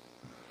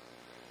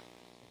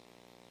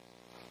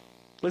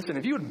 Listen,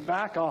 if you would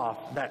back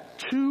off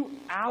that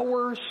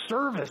 2-hour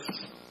service,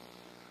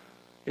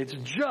 it's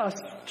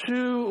just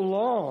too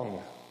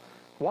long.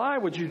 Why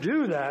would you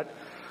do that?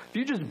 If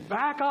you just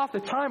back off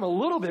the time a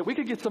little bit, we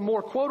could get some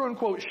more quote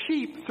unquote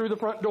sheep through the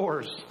front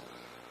doors.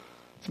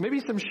 So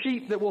maybe some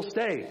sheep that will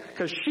stay,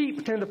 because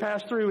sheep tend to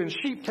pass through and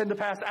sheep tend to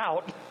pass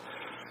out.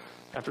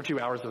 After 2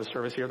 hours of the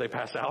service here, they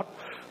pass out.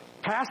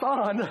 Pass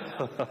on.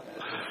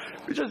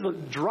 We just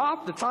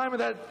drop the time of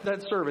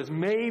that service.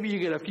 Maybe you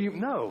get a few.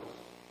 No.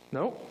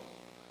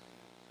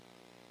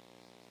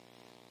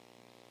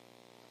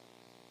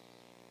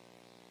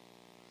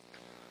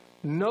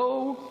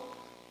 No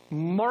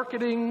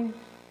marketing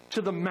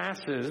to the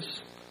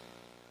masses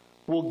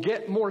will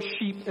get more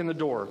sheep in the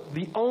door.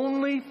 The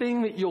only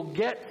thing that you'll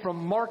get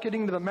from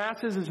marketing to the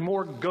masses is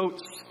more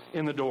goats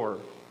in the door.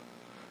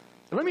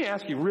 And let me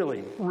ask you,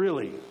 really,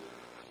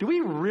 do we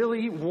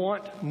really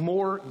want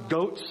more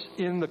goats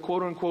in the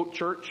quote-unquote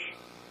church?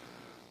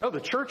 No,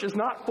 the church is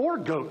not for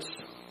goats.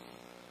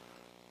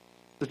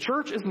 The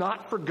church is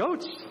not for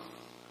goats.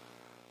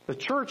 The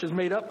church is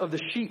made up of the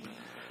sheep.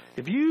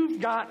 If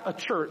you've got a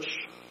church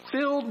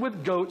filled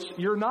with goats,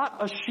 you're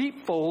not a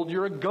sheepfold,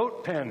 you're a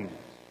goat pen.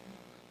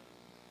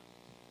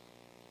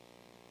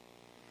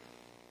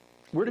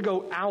 We're to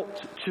go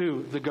out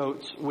to the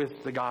goats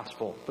with the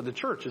gospel, but the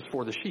church is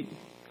for the sheep.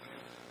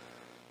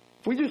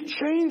 If we just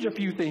change a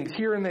few things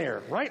here and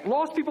there, right?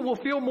 Lost people will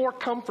feel more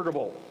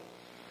comfortable.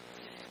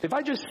 If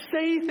I just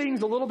say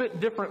things a little bit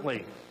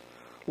differently,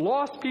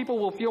 lost people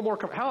will feel more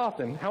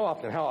comfortable.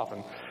 How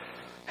often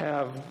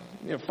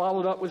have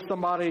followed up with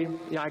somebody?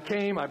 I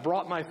came, I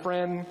brought my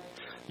friend.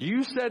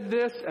 You said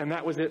this, and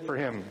that was it for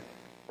him.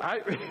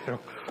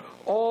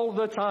 All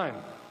the time.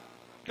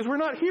 Because we're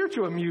not here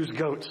to amuse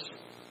goats.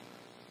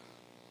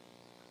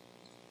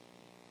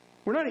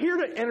 We're not here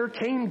to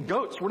entertain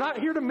goats. We're not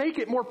here to make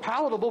it more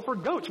palatable for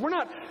goats. We're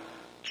not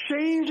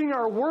changing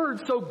our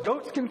words so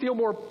goats can feel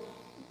more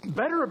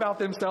better about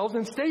themselves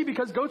and stay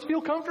because goats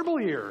feel comfortable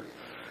here.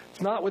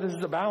 It's not what this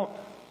is about.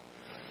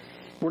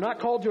 We're not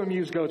called to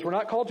amuse goats. We're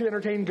not called to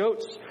entertain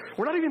goats.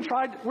 We're not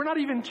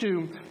even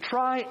to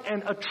try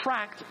and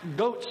attract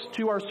goats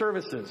to our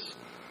services.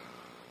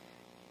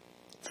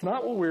 It's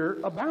not what we're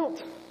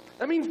about.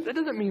 That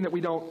doesn't mean that we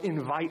don't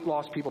invite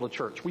lost people to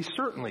church. We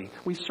certainly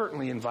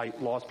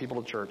invite lost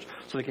people to church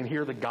so they can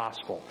hear the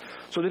gospel.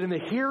 So that in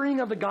the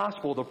hearing of the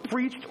gospel, the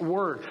preached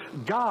word,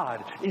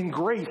 God in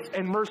grace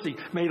and mercy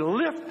may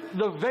lift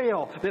the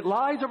veil that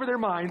lies over their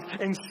minds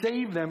and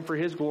save them for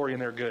His glory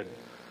and their good.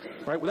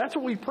 Right? Well, that's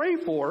what we pray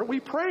for. We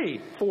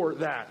pray for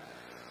that.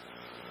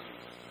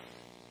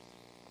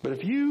 But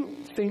if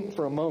you think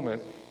for a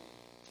moment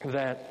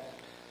that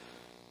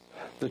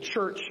the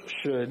church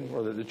should,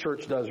 or that the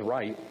church does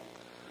right,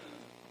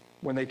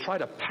 when they try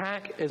to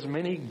pack as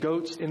many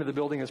goats into the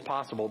building as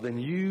possible, then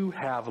you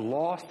have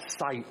lost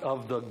sight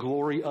of the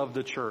glory of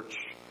the church.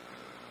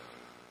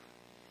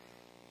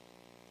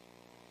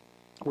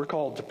 We're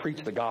called to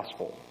preach the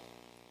gospel.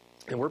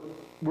 And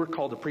we're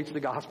called to preach the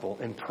gospel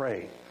and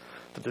pray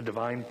that the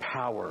divine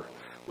power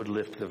would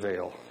lift the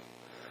veil.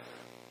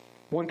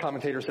 One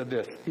commentator said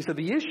this. He said,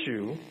 the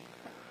issue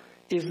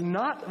is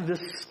not the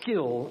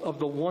skill of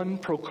the one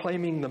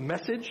proclaiming the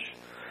message.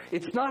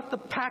 It's not the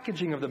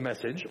packaging of the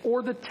message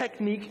or the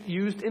technique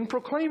used in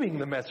proclaiming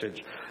the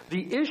message.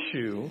 The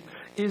issue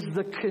is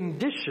the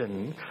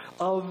condition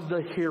of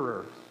the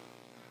hearer.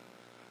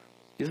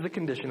 Is the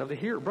condition of the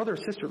hearer. Brother or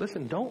sister,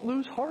 listen, don't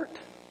lose heart.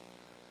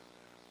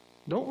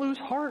 Don't lose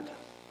heart.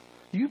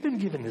 You've been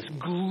given this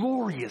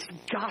glorious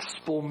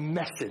gospel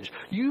message.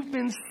 You've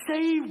been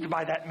saved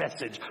by that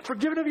message,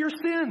 forgiven of your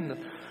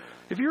sin.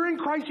 If you're in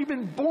Christ, you've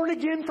been born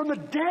again from the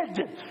dead.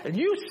 And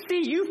you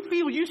see, you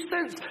feel, you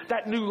sense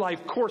that new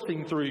life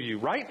coursing through you,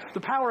 right? The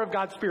power of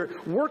God's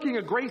Spirit working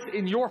a grace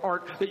in your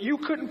heart that you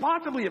couldn't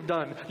possibly have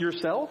done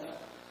yourself.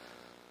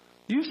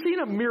 You've seen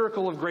a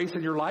miracle of grace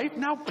in your life.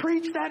 Now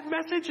preach that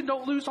message and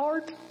don't lose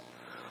heart.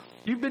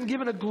 You've been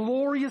given a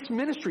glorious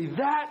ministry.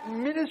 That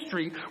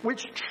ministry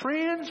which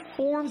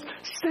transforms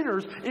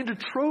sinners into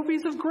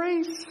trophies of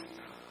grace.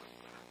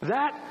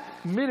 That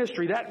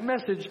ministry, that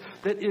message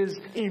that is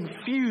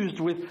infused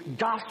with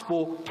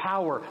gospel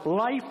power,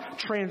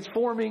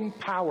 life-transforming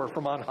power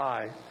from on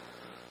high.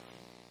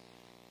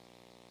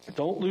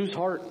 Don't lose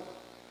heart.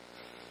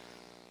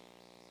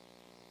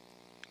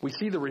 We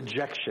see the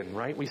rejection,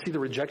 right? We see the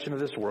rejection of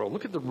this world.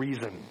 Look at the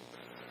reason.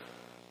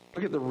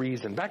 Look at the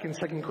reason. Back in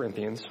 2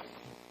 Corinthians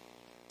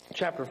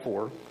chapter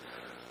 4,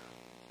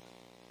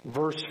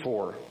 verse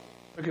 4.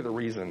 Look at the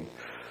reason.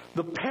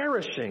 Those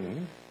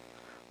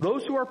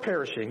who are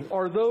perishing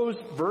are those,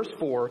 verse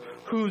 4,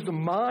 whose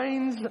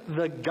minds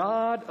the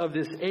God of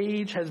this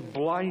age has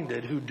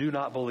blinded, who do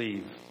not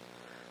believe.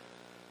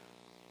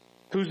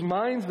 Whose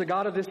minds the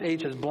God of this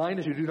age has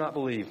blinded, who do not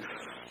believe.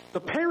 The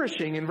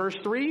perishing in verse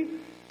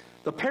 3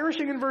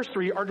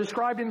 are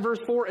described in verse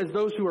 4 as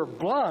those who are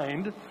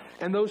blind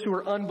and those who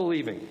are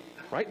unbelieving.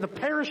 Right? The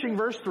perishing,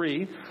 verse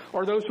 3,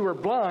 are those who are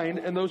blind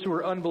and those who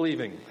are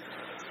unbelieving.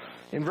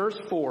 In verse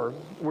 4,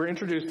 we're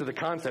introduced to the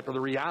concept or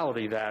the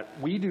reality that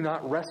we do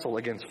not wrestle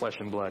against flesh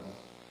and blood.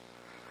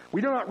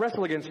 We do not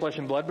wrestle against flesh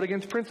and blood, but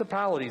against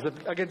principalities,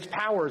 against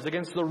powers,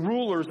 against the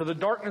rulers of the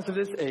darkness of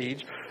this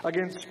age,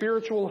 against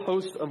spiritual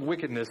hosts of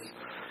wickedness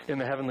in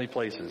the heavenly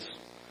places.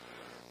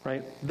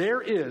 Right?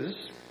 There is,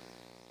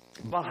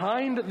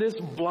 behind this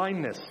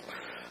blindness,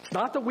 it's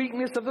not the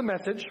weakness of the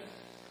message,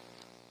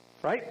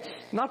 right?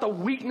 Not the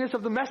weakness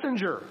of the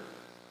messenger.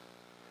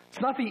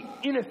 It's not the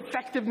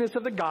ineffectiveness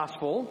of the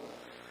gospel.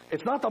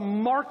 It's not the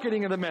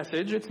marketing of the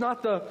message. It's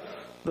not the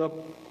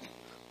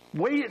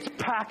way it's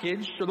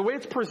packaged or the way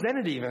it's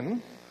presented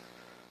even.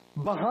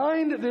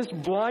 Behind this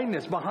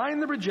blindness,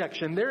 behind the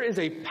rejection, there is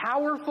a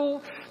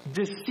powerful,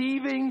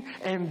 deceiving,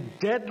 and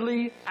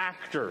deadly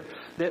actor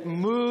that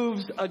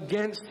moves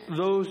against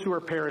those who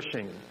are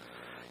perishing.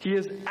 He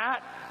is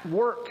at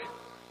work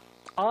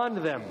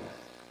on them,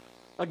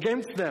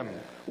 against them,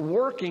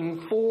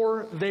 working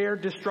for their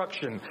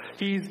destruction.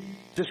 He's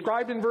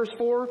described in verse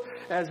 4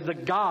 as the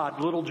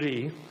God, little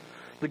g,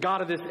 the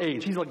God of this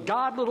age. He's a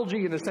God, little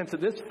g, in the sense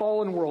that this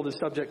fallen world is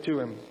subject to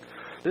him.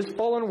 This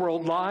fallen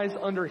world lies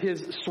under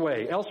his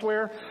sway.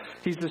 Elsewhere,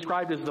 he's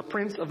described as the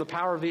prince of the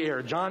power of the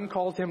air. John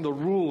calls him the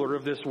ruler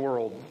of this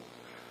world.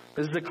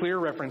 This is a clear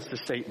reference to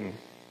Satan.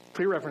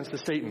 Clear reference to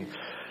Satan.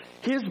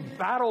 His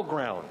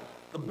battleground,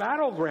 the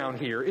battleground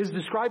here is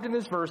described in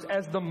this verse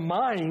as the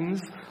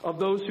minds of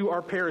those who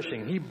are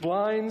perishing. He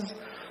blinds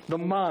the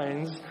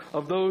minds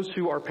of those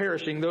who are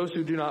perishing, those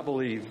who do not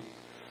believe.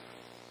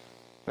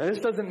 Now, this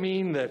doesn't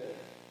mean that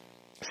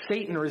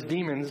Satan or his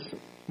demons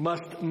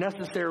must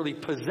necessarily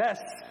possess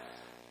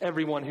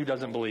everyone who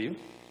doesn't believe.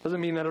 Doesn't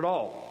mean that at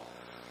all.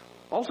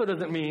 Also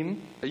doesn't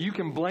mean that you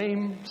can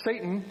blame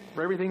Satan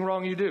for everything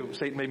wrong you do.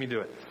 Satan made me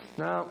do it.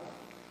 No,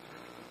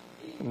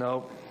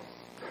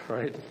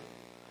 right?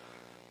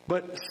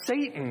 But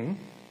Satan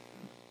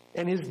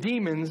and his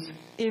demons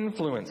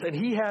influence, and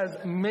he has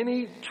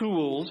many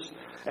tools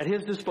at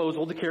his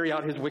disposal to carry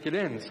out his wicked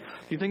ends.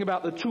 If you think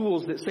about the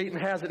tools that Satan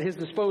has at his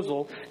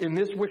disposal in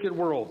this wicked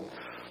world,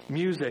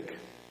 music.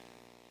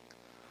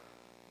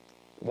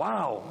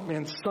 Wow,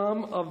 man,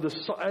 some of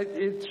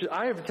the...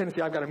 I have a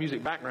tendency, I've got a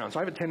music background, so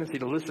I have a tendency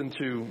to listen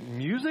to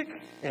music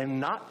and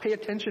not pay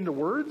attention to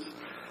words.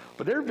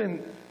 But there have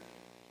been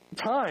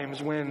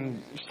times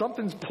when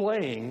something's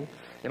playing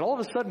and all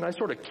of a sudden I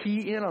sort of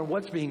key in on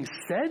what's being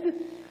said.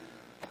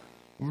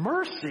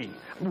 Mercy.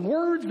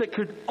 Words that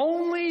could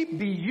only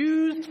be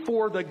used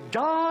for the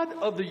God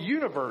of the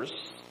universe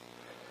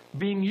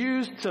being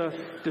used to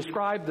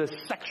describe the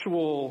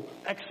sexual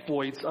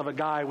exploits of a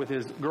guy with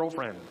his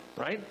girlfriend,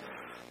 right?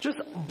 Just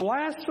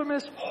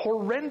blasphemous,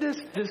 horrendous,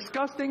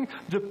 disgusting,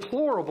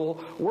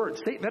 deplorable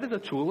words. That is a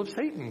tool of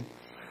Satan.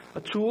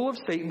 A tool of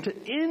Satan to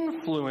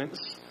influence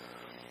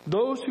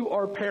those who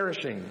are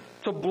perishing,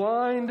 to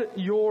blind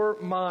your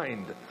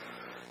mind.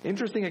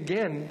 Interesting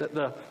again that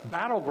the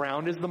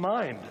battleground is the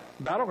mind.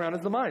 Battleground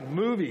is the mind.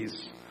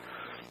 Movies,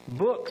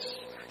 books.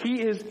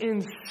 He is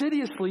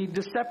insidiously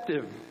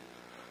deceptive.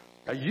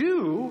 Now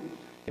you,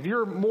 if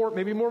you're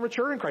maybe more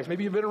mature in Christ,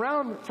 maybe you've been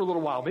around for a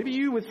little while, maybe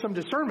you with some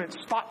discernment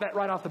spot that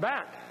right off the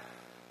bat.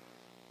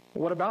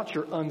 What about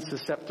your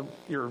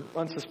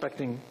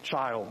unsuspecting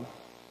child?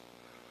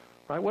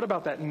 Right? What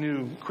about that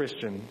new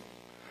Christian?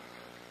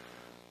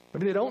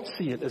 Maybe they don't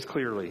see it as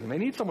clearly, and they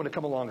need someone to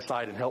come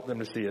alongside and help them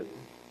to see it.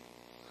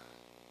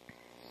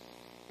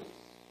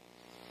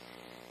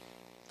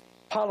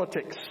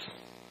 Politics,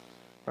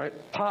 right?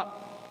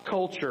 Pop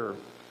culture.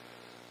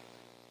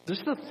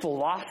 Just the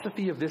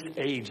philosophy of this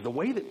age, the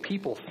way that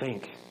people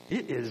think,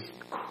 it is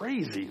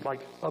crazy,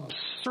 like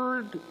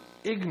absurd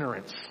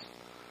ignorance.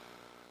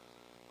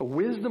 The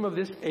wisdom of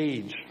this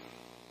age.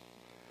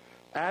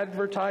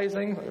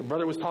 Advertising, my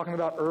brother was talking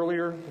about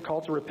earlier, the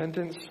call to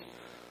repentance.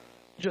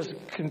 Just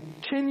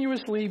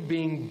continuously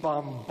being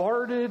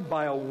bombarded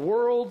by a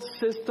world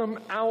system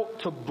out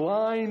to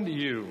blind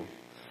you.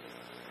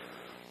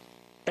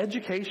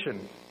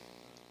 Education,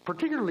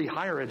 particularly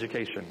higher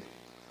education.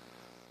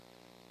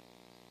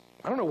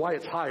 I don't know why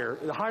it's higher.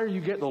 The higher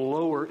you get, the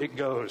lower it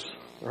goes,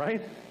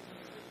 right?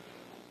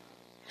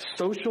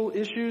 Social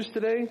issues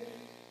today,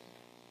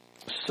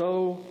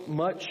 so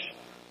much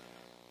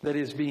that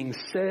is being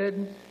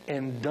said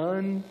and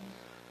done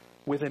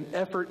with an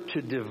effort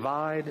to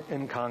divide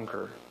and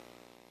conquer,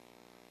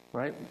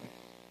 right?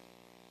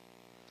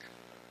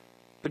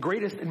 The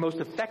greatest and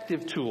most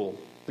effective tool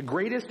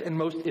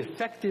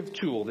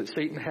that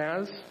Satan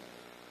has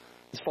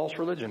is false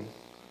religion.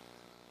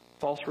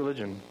 False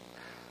religion.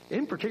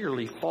 In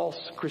particularly false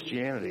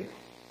Christianity.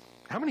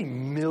 How many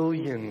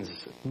millions,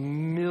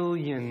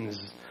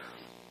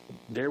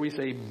 dare we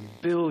say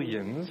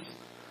billions,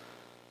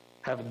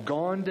 have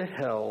gone to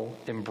hell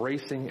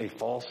embracing a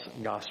false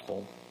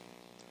gospel?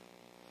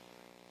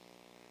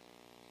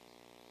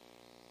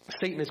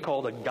 Satan is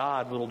called a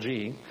god, little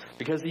g,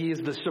 because he is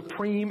the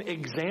supreme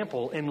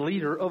example and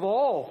leader of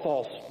all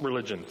false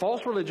religion.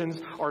 False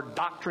religions are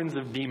doctrines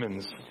of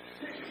demons.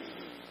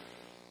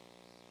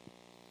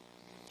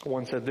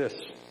 One said this: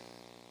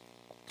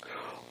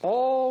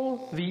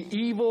 all the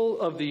evil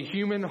of the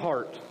human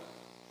heart,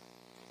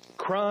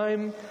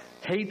 crime,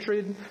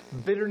 hatred,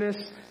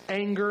 bitterness,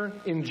 anger,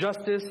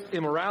 injustice,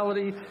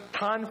 immorality,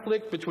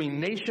 conflict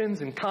between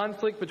nations and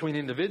conflict between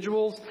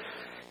individuals,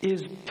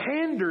 is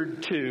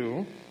pandered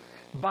to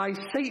by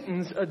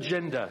Satan's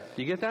agenda.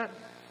 Do you get that?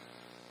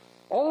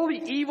 All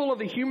the evil of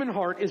the human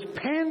heart is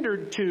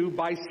pandered to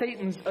by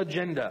Satan's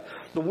agenda.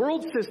 The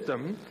world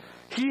system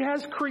he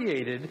has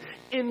created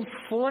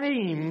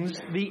inflames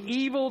the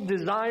evil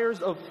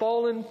desires of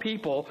fallen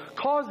people,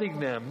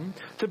 causing them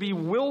to be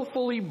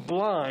willfully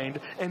blind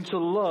and to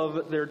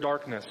love their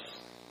darkness.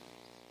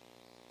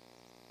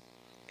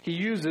 He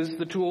uses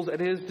the tools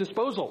at his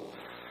disposal.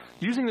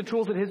 Using the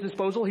tools at his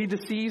disposal, he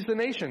deceives the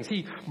nations.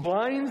 He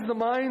blinds the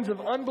minds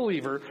of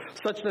unbelievers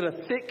such that a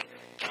thick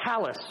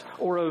callus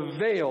or a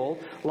veil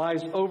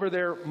lies over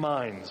their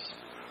minds.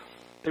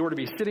 If they were to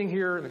be sitting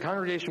here in the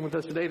congregation with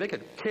us today, they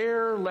could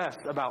care less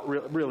about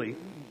really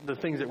the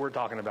things that we're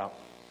talking about.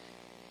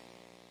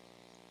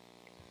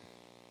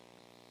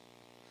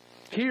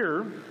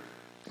 Here,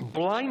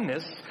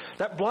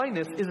 that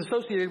blindness is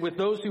associated with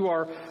those who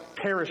are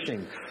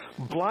perishing.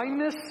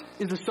 Blindness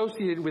is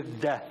associated with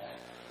death.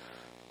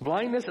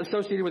 Blindness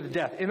associated with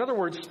death. In other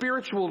words,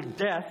 spiritual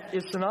death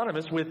is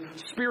synonymous with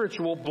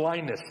spiritual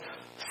blindness.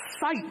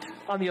 Sight,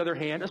 on the other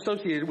hand,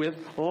 associated with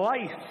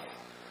life.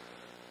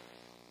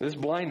 This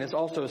blindness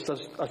also is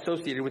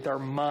associated with our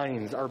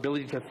minds, our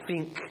ability to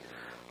think,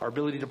 our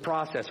ability to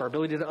process, our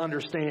ability to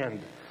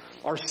understand.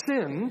 Our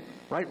sin,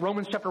 right?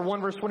 Romans chapter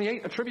 1 verse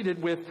 28,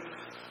 attributed with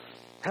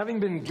having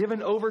been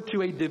given over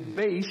to a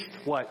debased,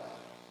 what?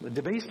 A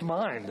debased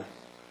mind.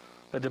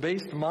 A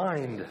debased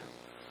mind.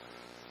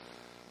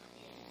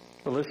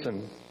 But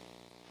listen,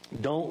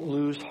 don't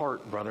lose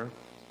heart, brother.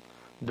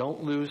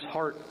 Don't lose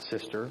heart,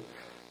 sister.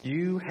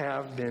 You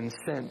have been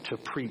sent to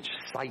preach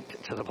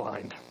sight to the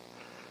blind.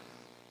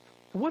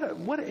 What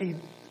a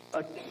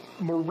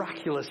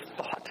miraculous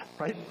thought,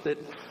 right? That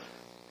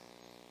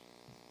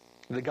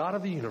the God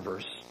of the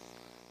universe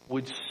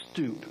would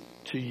stoop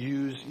to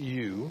use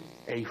you,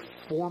 a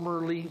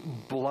formerly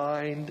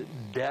blind,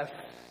 deaf,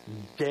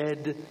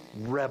 dead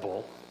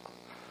rebel,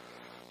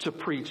 to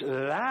preach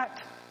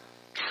that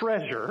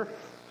treasure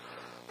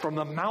from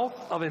the mouth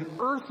of an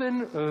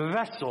earthen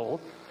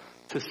vessel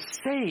to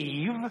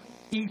save,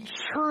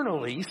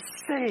 eternally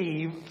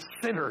save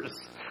sinners.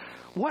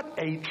 What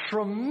a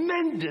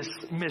tremendous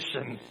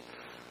mission,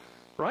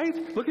 right?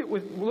 Look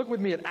with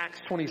me at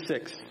Acts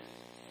 26.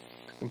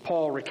 And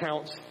Paul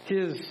recounts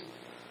his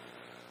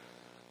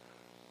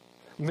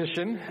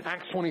mission,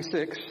 Acts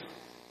 26.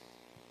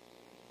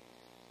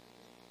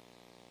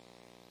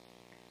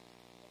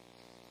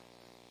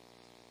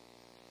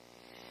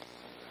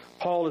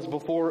 Paul is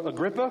before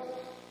Agrippa,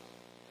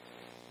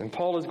 and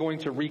Paul is going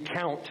to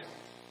recount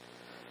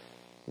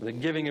the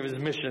giving of his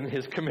mission,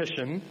 his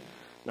commission.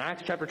 In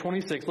Acts chapter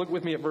 26, look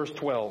with me at verse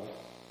 12.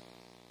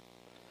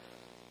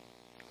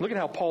 Look at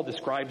how Paul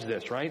describes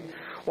this, right?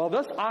 While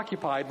thus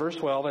occupied, verse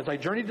 12, as I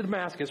journeyed to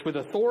Damascus with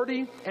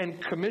authority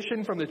and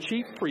commission from the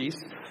chief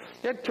priests.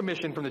 He had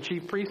commission from the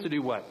chief priests to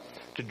do what?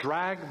 To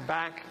drag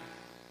back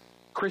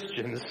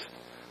Christians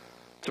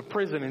to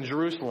prison in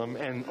Jerusalem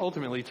and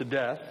ultimately to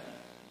death.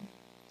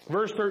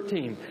 Verse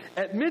 13,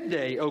 at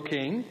midday, O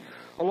king,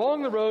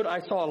 along the road I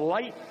saw a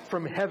light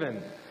from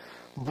heaven,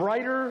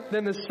 brighter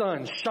than the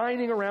sun,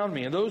 shining around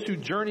me and those who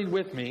journeyed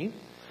with me.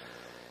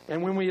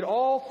 And when we had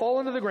all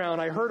fallen to the ground,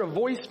 I heard a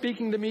voice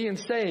speaking to me and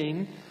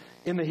saying,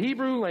 in the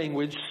Hebrew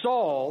language,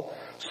 Saul,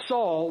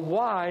 Saul,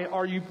 why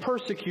are you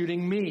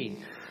persecuting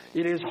me?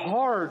 It is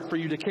hard for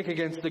you to kick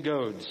against the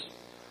goads.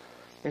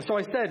 And so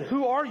I said,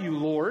 who are you,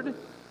 Lord?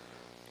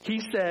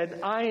 He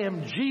said, I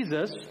am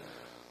Jesus,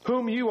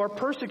 whom you are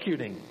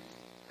persecuting.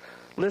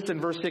 Listen,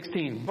 verse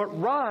 16. But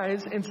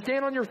rise and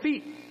stand on your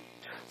feet,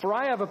 for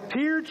I have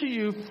appeared to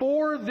you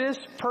for this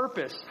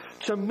purpose,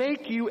 to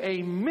make you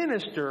a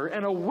minister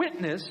and a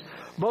witness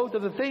both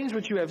of the things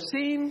which you have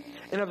seen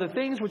and of the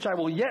things which I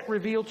will yet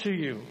reveal to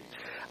you.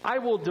 I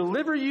will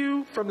deliver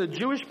you from the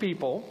Jewish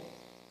people,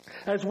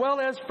 as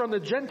well as from the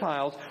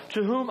Gentiles,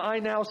 to whom I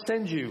now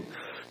send you,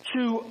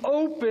 to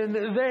open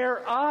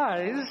their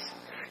eyes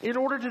in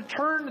order to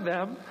turn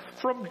them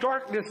from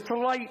darkness to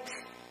light,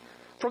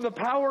 from the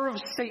power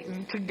of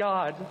Satan to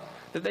God,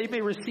 that they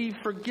may receive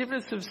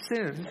forgiveness of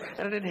sins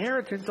and an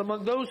inheritance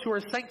among those who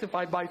are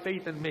sanctified by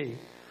faith in me.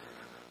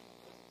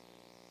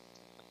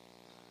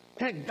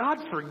 Man, God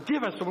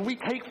forgive us when we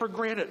take for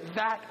granted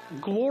that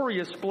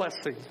glorious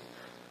blessing.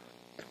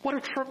 What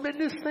a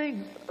tremendous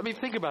thing. I mean,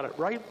 think about it,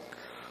 right?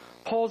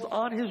 Paul's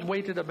on his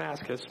way to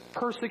Damascus,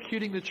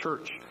 persecuting the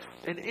church.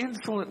 An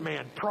insolent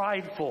man,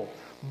 prideful,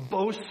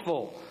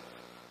 boastful,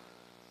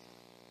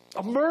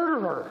 a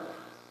murderer,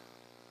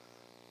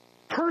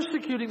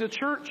 persecuting the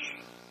church.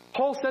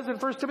 Paul says in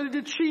 1 Timothy,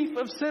 the chief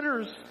of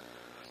sinners.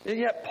 And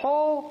yet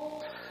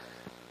Paul,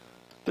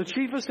 the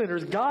chief of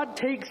sinners, God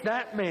takes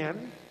that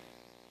man,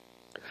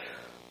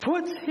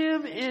 puts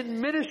him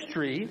in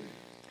ministry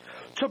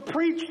to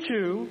preach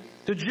to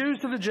the Jews,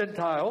 to the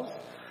Gentiles,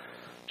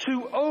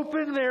 to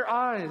open their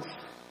eyes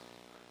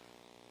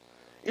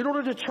in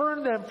order to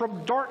turn them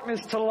from darkness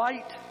to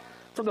light,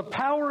 from the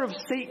power of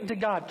Satan to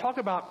God. Talk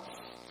about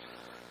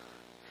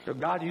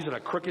God using a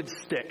crooked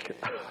stick,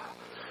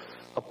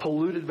 a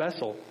polluted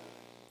vessel.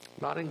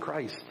 Not in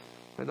Christ.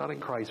 Not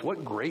in Christ.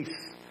 What grace.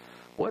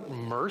 What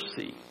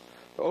mercy.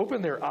 To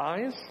open their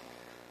eyes,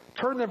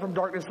 turn them from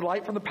darkness to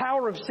light, from the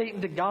power of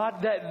Satan to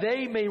God, that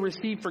they may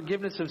receive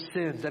forgiveness of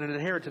sins and an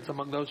inheritance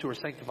among those who are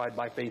sanctified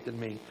by faith in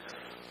me.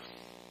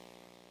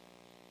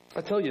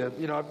 I tell you,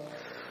 I've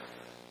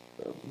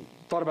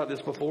thought about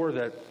this before,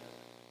 that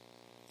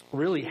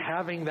really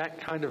having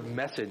that kind of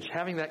message,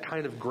 having that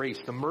kind of grace,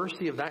 the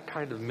mercy of that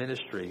kind of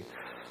ministry,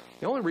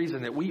 the only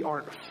reason that we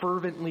aren't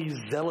fervently,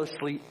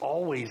 zealously,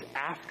 always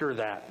after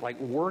that, like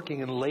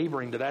working and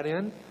laboring to that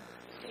end,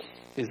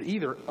 is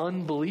either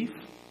unbelief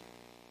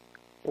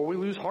or we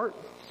lose heart.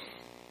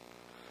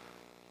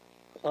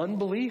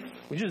 Unbelief.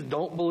 We just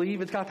don't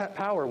believe it's got that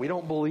power. We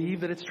don't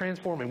believe that it's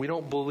transforming. We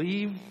don't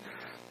believe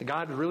that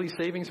God's really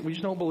saving. We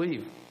just don't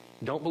believe.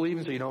 Don't believe,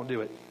 and so you don't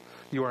do it.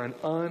 You are an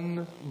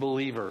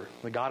unbeliever.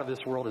 The God of this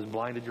world has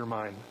blinded your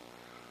mind.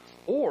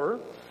 Or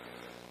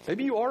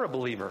maybe you are a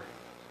believer,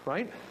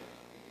 right?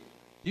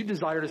 You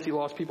desire to see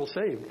lost people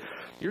saved.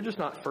 You're just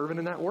not fervent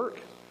in that work.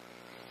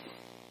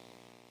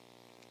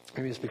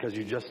 Maybe it's because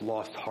you just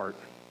lost heart.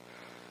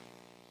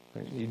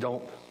 You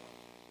don't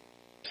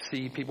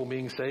see people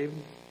being saved.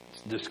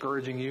 It's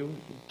discouraging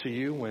to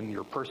you when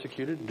you're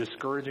persecuted.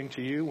 Discouraging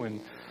to you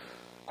when,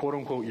 quote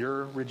unquote,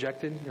 you're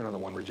rejected. You're not the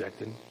one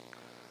rejected.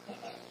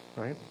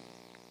 Right?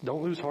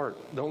 Don't lose heart.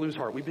 Don't lose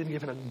heart. We've been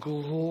given a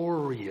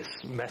glorious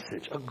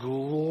message, a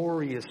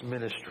glorious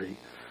ministry.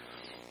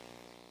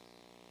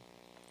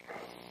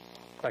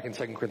 Back in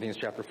 2 Corinthians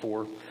chapter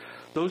 4,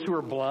 those who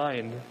are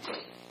blind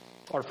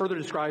are further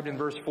described in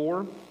verse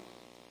 4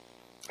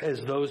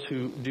 as those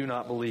who do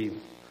not believe.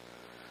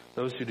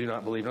 Those who do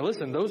not believe. Now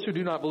listen, those who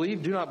do not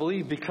believe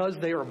because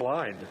they are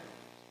blind.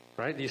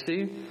 Right? Do you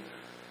see?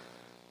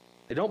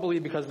 They don't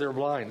believe because they're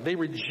blind. They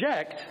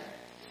reject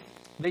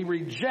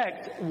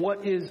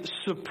what is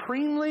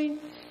supremely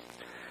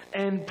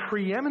and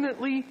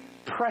preeminently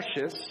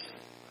precious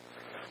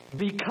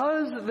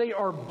because they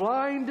are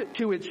blind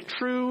to its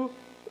true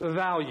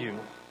value.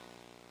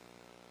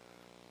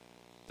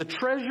 The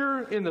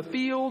treasure in the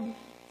field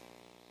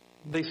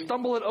They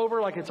stumble it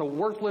over like it's a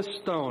worthless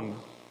stone.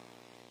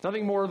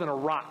 Nothing more than a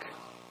rock.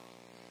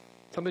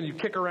 Something you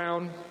kick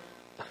around.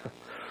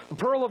 The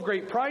pearl of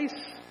great price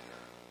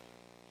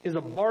is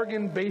a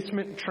bargain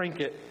basement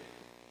trinket.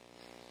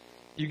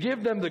 You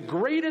give them the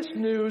greatest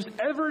news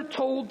ever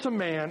told to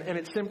man, and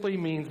it simply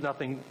means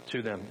nothing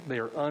to them. They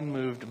are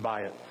unmoved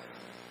by it.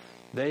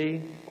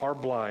 They are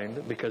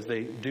blind because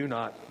they do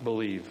not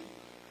believe.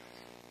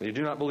 They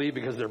do not believe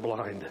because they're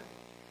blind.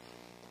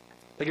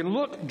 They can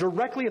look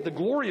directly at the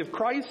glory of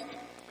Christ,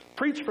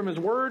 preach from His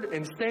Word,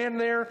 and stand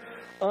there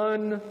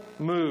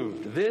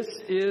unmoved. This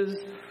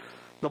is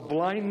the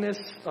blindness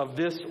of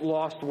this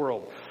lost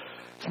world.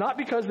 It's not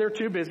because they're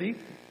too busy.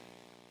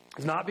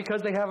 It's not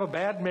because they have a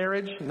bad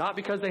marriage. Not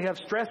because they have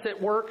stress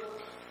at work.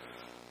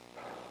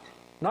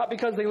 Not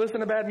because they listen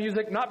to bad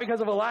music. Not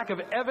because of a lack of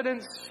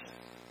evidence.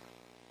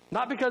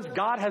 Not because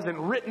God hasn't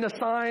written a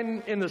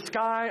sign in the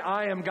sky,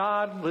 I am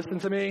God, listen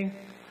to me.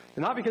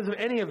 And not because of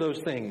any of those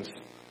things.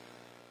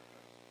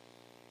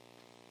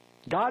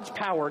 God's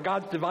power,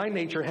 God's divine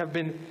nature have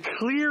been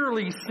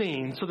clearly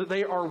seen so that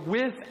they are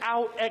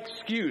without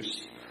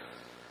excuse.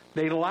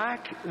 They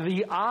lack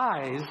the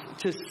eyes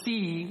to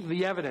see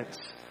the evidence.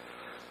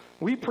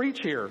 We preach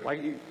here, like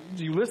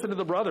you listen to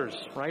the brothers,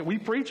 right? We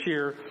preach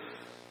here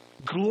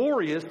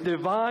glorious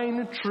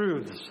divine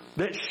truths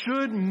that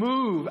should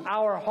move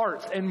our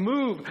hearts and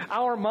move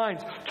our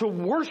minds to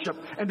worship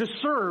and to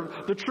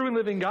serve the true and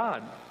living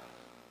God.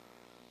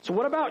 So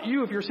what about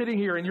you if you're sitting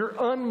here and you're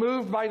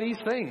unmoved by these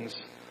things?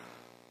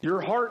 Your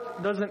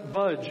heart doesn't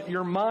budge.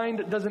 Your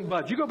mind doesn't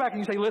budge. You go back and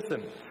you say,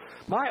 listen,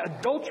 my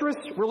adulterous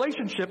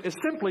relationship is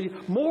simply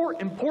more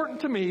important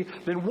to me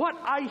than what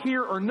I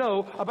hear or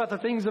know about the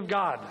things of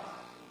God.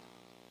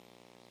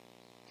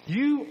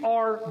 You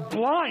are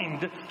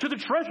blind to the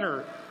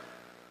treasure.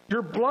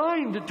 You're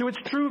blind to its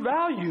true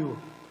value.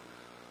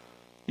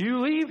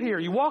 You leave here,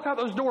 you walk out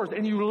those doors,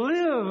 and you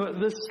live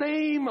the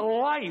same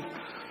life.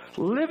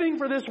 Living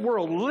for this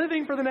world,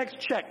 living for the next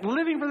check,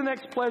 living for the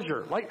next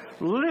pleasure, like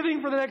living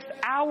for the next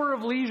hour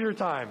of leisure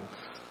time,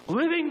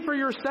 living for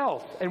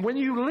yourself. And when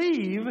you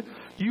leave,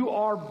 you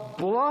are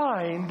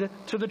blind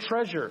to the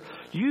treasure.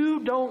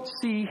 You don't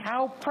see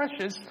how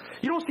precious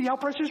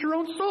your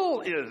own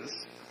soul is.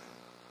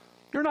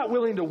 You're not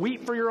willing to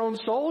weep for your own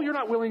soul. You're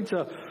not willing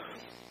to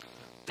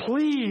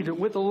plead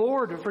with the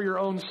Lord for your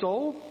own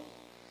soul.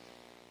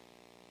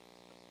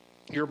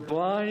 You're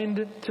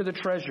blind to the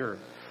treasure.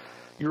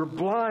 You're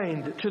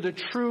blind to the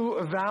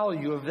true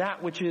value of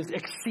that which is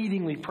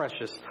exceedingly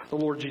precious, the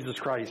Lord Jesus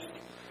Christ.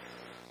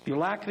 You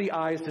lack the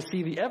eyes to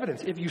see the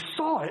evidence. If you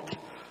saw it,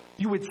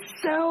 you would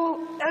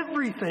sell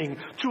everything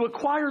to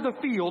acquire the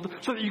field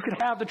so that you could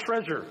have the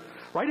treasure.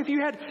 Right? If you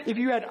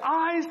had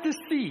eyes to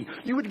see,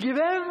 you would give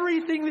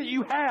everything that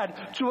you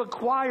had to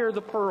acquire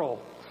the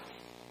pearl.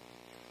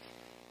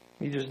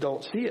 You just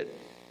don't see it.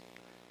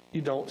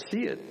 You don't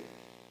see it.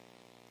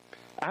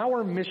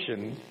 Our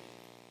mission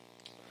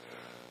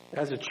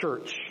as a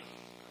church,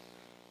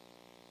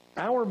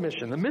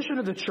 the mission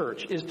of the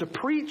church is to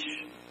preach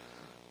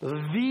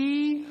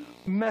the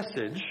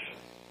message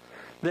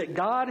that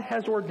God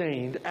has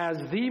ordained as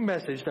the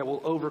message that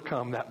will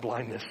overcome that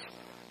blindness.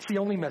 It's the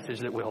only message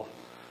that will.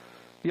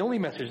 The only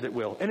message that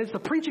will. And it's the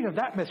preaching of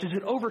that message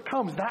that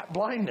overcomes that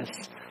blindness.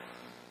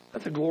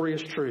 That's a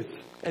glorious truth.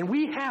 And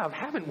we have,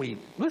 haven't we?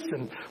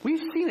 Listen,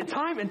 we've seen it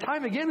time and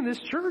time again in this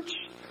church.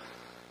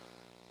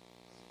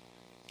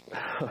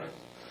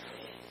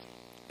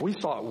 We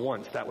saw it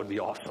once, that would be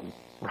awesome,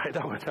 right?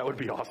 That would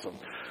be awesome.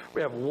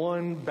 We have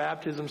one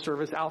baptism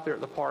service out there at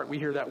the park. We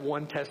hear that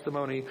one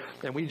testimony,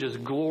 and we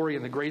just glory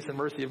in the grace and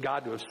mercy of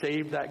God to have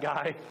saved that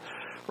guy,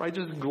 right?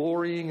 Just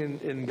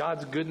glorying in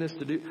God's goodness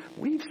to do.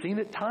 We've seen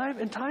it time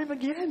and time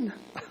again,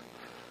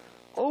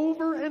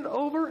 over and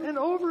over and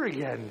over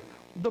again.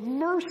 The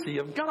mercy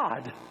of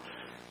God.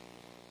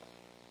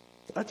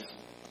 That's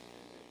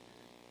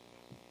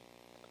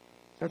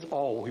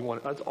all we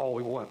want. That's all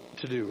we want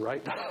to do,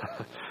 right?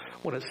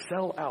 Want to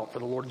sell out for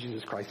the Lord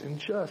Jesus Christ and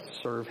just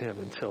serve Him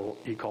until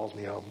He calls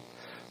me home.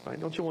 Right?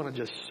 Don't you want to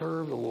just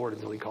serve the Lord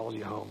until He calls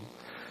you home?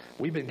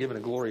 We've been given a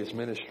glorious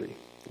ministry.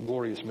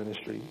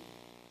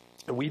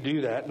 And we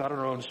do that, not on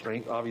our own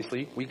strength,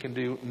 obviously. We can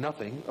do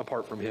nothing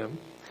apart from Him.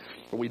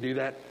 But we do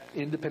that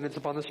in dependence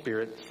upon the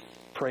Spirit,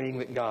 praying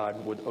that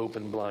God would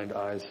open blind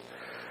eyes.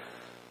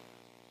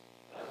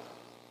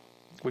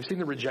 We've seen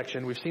the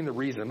rejection. We've seen the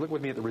reason. Look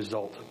with me at the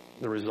result.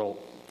 The result.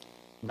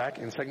 Back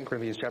in 2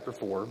 Corinthians chapter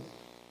 4,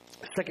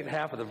 second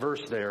half of the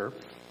verse there.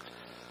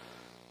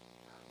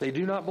 They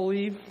do not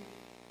believe,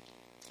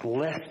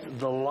 lest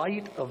the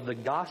light of the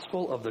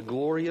gospel of the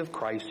glory of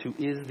Christ, who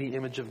is the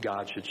image of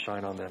God, should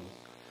shine on them.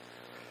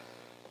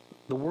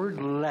 The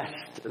word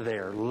lest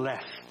there,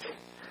 lest,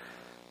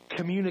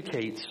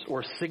 communicates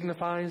or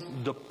signifies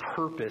the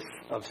purpose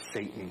of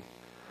Satan.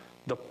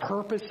 The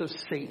purpose of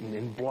Satan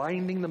in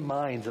blinding the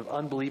minds of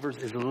unbelievers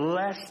is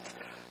lest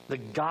the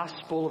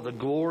gospel of the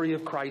glory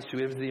of Christ, who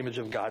is the image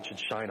of God, should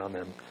shine on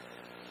them.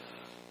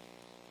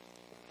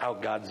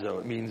 Outgodzo,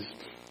 it means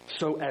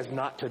so as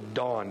not to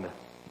dawn.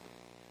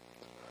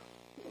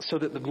 so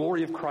that the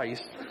glory of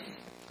Christ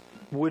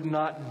would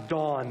not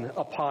dawn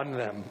upon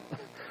them,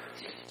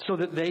 so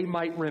that they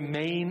might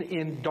remain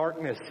in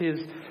darkness. His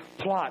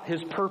plot,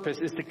 his purpose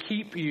is to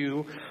keep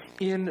you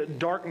in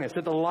darkness,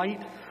 that the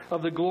light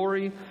of the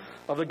glory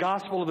of the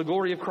gospel of the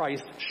glory of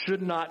Christ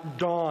should not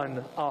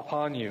dawn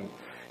upon you.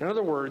 In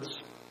other words,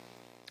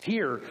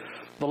 here,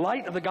 the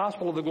light of the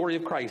gospel of the glory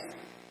of Christ,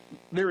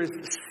 there is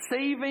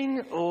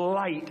saving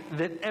light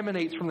that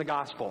emanates from the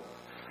gospel.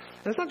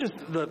 And it's not just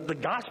the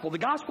gospel. The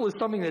gospel is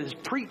something that is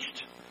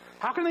preached.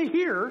 How can they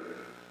hear,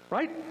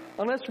 right,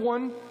 unless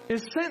one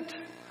is sent?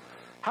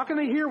 How can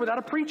they hear without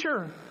a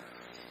preacher?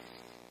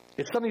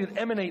 It's something that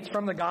emanates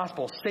from the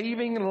gospel.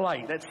 Saving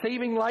light. That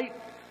saving light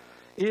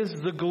is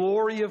the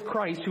glory of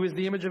Christ, who is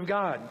the image of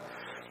God.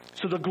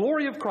 So the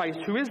glory of Christ,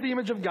 who is the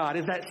image of God,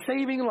 is that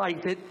saving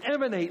light that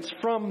emanates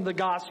from the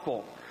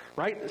gospel.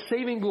 Right?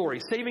 Saving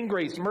glory, saving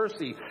grace,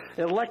 mercy,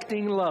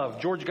 electing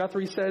love. George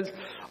Guthrie says,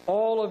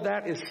 all of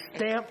that is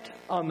stamped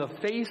on the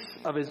face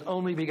of his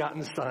only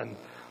begotten Son.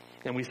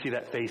 And we see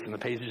that face in the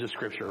pages of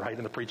Scripture, right?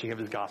 In the preaching of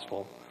his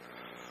gospel.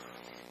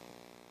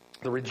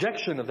 The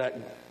rejection of that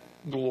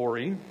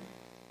glory,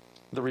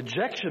 the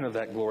rejection of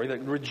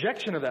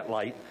that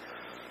light,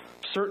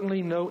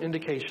 certainly no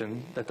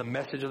indication that the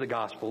message of the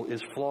gospel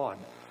is flawed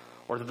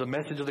or that the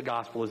message of the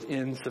gospel is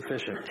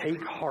insufficient.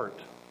 Take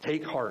heart.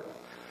 Take heart.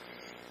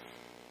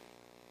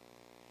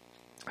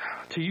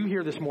 To you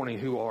here this morning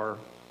who are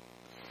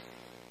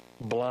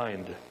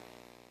blind,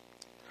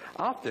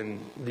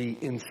 often the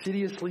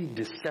insidiously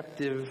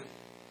deceptive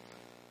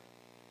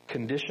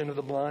condition of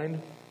the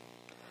blind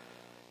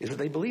is that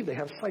they believe they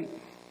have sight.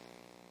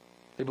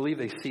 They believe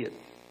they see it.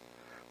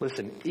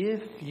 Listen,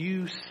 if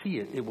you see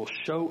it, it will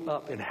show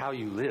up in how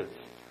you live.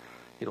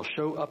 It'll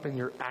show up in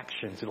your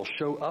actions. It'll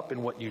show up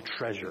in what you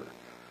treasure.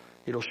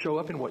 It'll show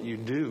up in what you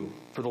do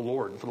for the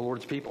Lord, for the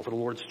Lord's people, for the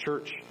Lord's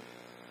church.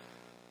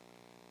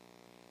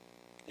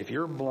 If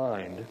you're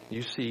blind,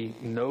 you see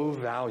no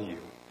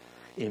value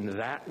in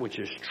that which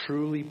is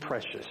truly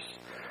precious.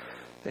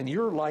 And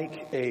you're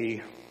like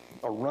a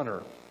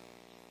runner,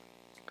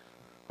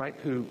 right?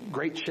 Who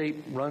great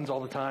shape, runs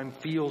all the time,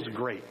 feels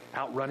great.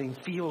 Outrunning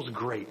feels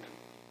great.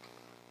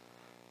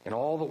 And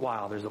all the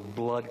while, there's a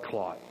blood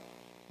clot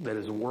that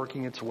is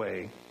working its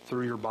way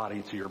through your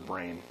body to your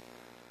brain.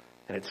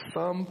 And at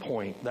some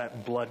point,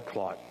 that blood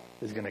clot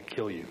is going to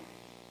kill you.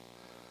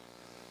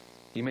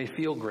 You may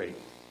feel great.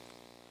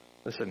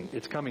 Listen,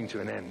 it's coming to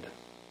an end.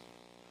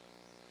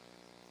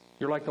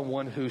 You're like the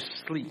one who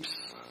sleeps,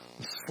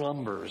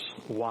 slumbers,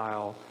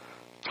 while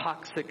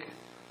toxic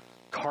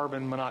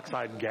carbon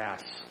monoxide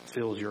gas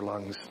fills your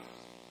lungs.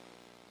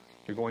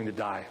 You're going to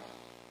die.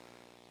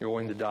 You're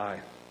going to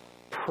die.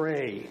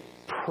 Pray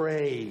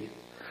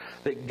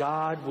that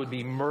God would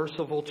be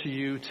merciful to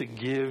you to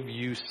give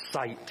you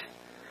sight,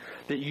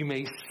 that you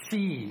may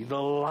see the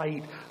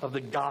light of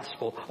the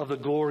gospel of the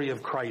glory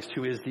of Christ,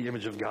 who is the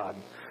image of God.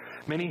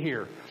 Many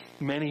here,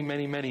 many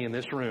in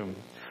this room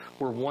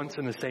were once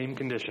in the same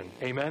condition.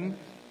 Amen?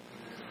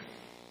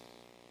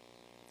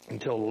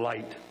 Until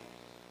light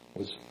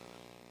was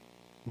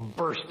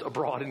burst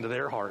abroad into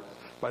their heart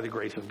by the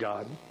grace of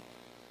God.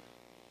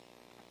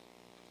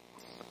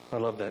 I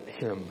love that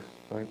hymn.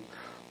 Right?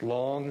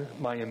 Long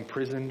my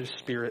imprisoned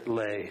spirit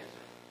lay,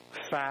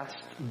 fast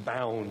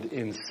bound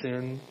in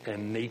sin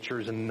and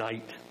nature's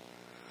night.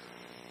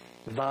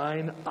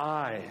 Thine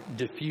eye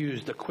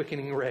diffused a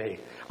quickening ray.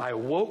 I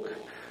woke,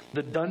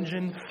 the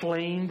dungeon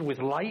flamed with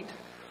light.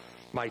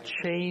 My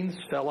chains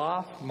fell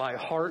off, my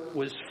heart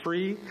was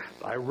free.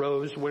 I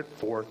rose, went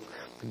forth,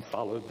 and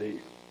followed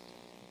thee.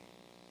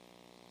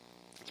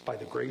 It's by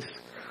the grace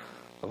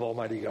of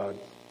Almighty God.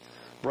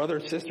 Brother,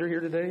 sister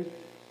here today,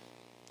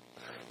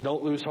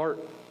 don't lose heart.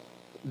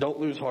 Don't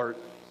lose heart.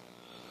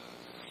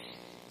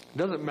 It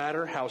doesn't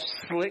matter how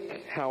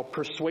slick, how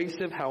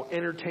persuasive, how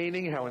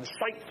entertaining, how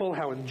insightful,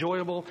 how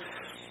enjoyable.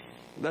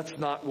 That's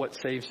not what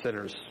saves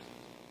sinners.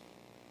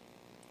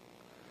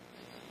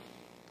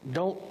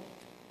 Don't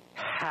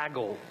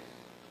haggle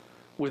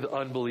with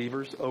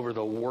unbelievers over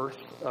the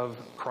worth of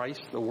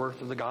Christ, the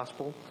worth of the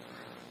gospel.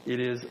 It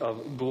is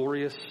of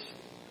glorious,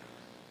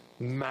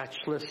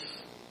 matchless,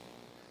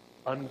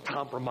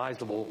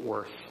 uncompromisable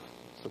worth.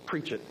 So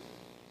preach it.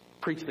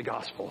 Preach the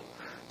gospel.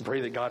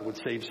 Pray that God would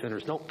save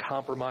sinners. Don't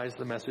compromise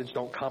the message.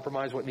 Don't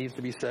compromise what needs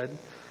to be said.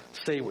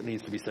 Say what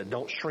needs to be said.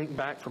 Don't shrink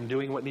back from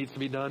doing what needs to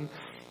be done.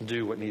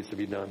 Do what needs to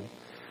be done.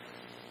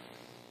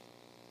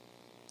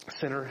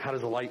 Sinner, how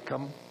does the light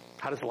come?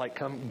 How does the light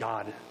come?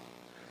 God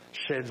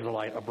sheds the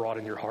light abroad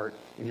in your heart,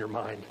 in your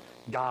mind.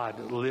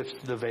 God lifts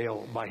the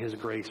veil by His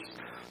grace.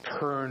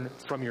 Turn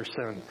from your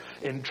sin.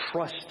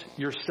 Entrust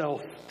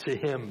yourself to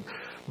Him.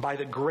 By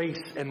the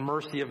grace and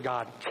mercy of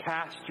God,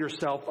 cast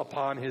yourself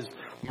upon His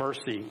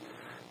mercy.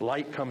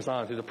 Light comes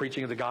on through the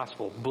preaching of the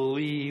gospel.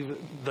 Believe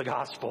the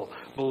gospel.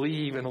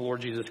 Believe in the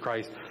Lord Jesus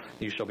Christ.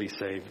 You shall be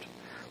saved.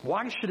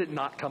 Why should it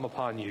not come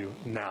upon you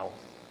now?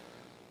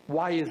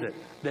 Why is it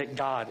that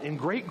God, in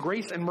great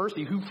grace and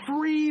mercy, who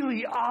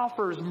freely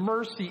offers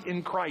mercy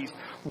in Christ,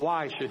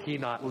 why should He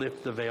not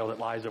lift the veil that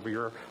lies over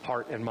your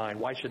heart and mind?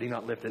 Why should He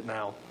not lift it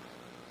now?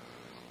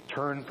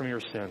 Turn from your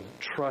sin.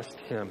 Trust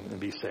Him and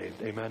be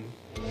saved. Amen.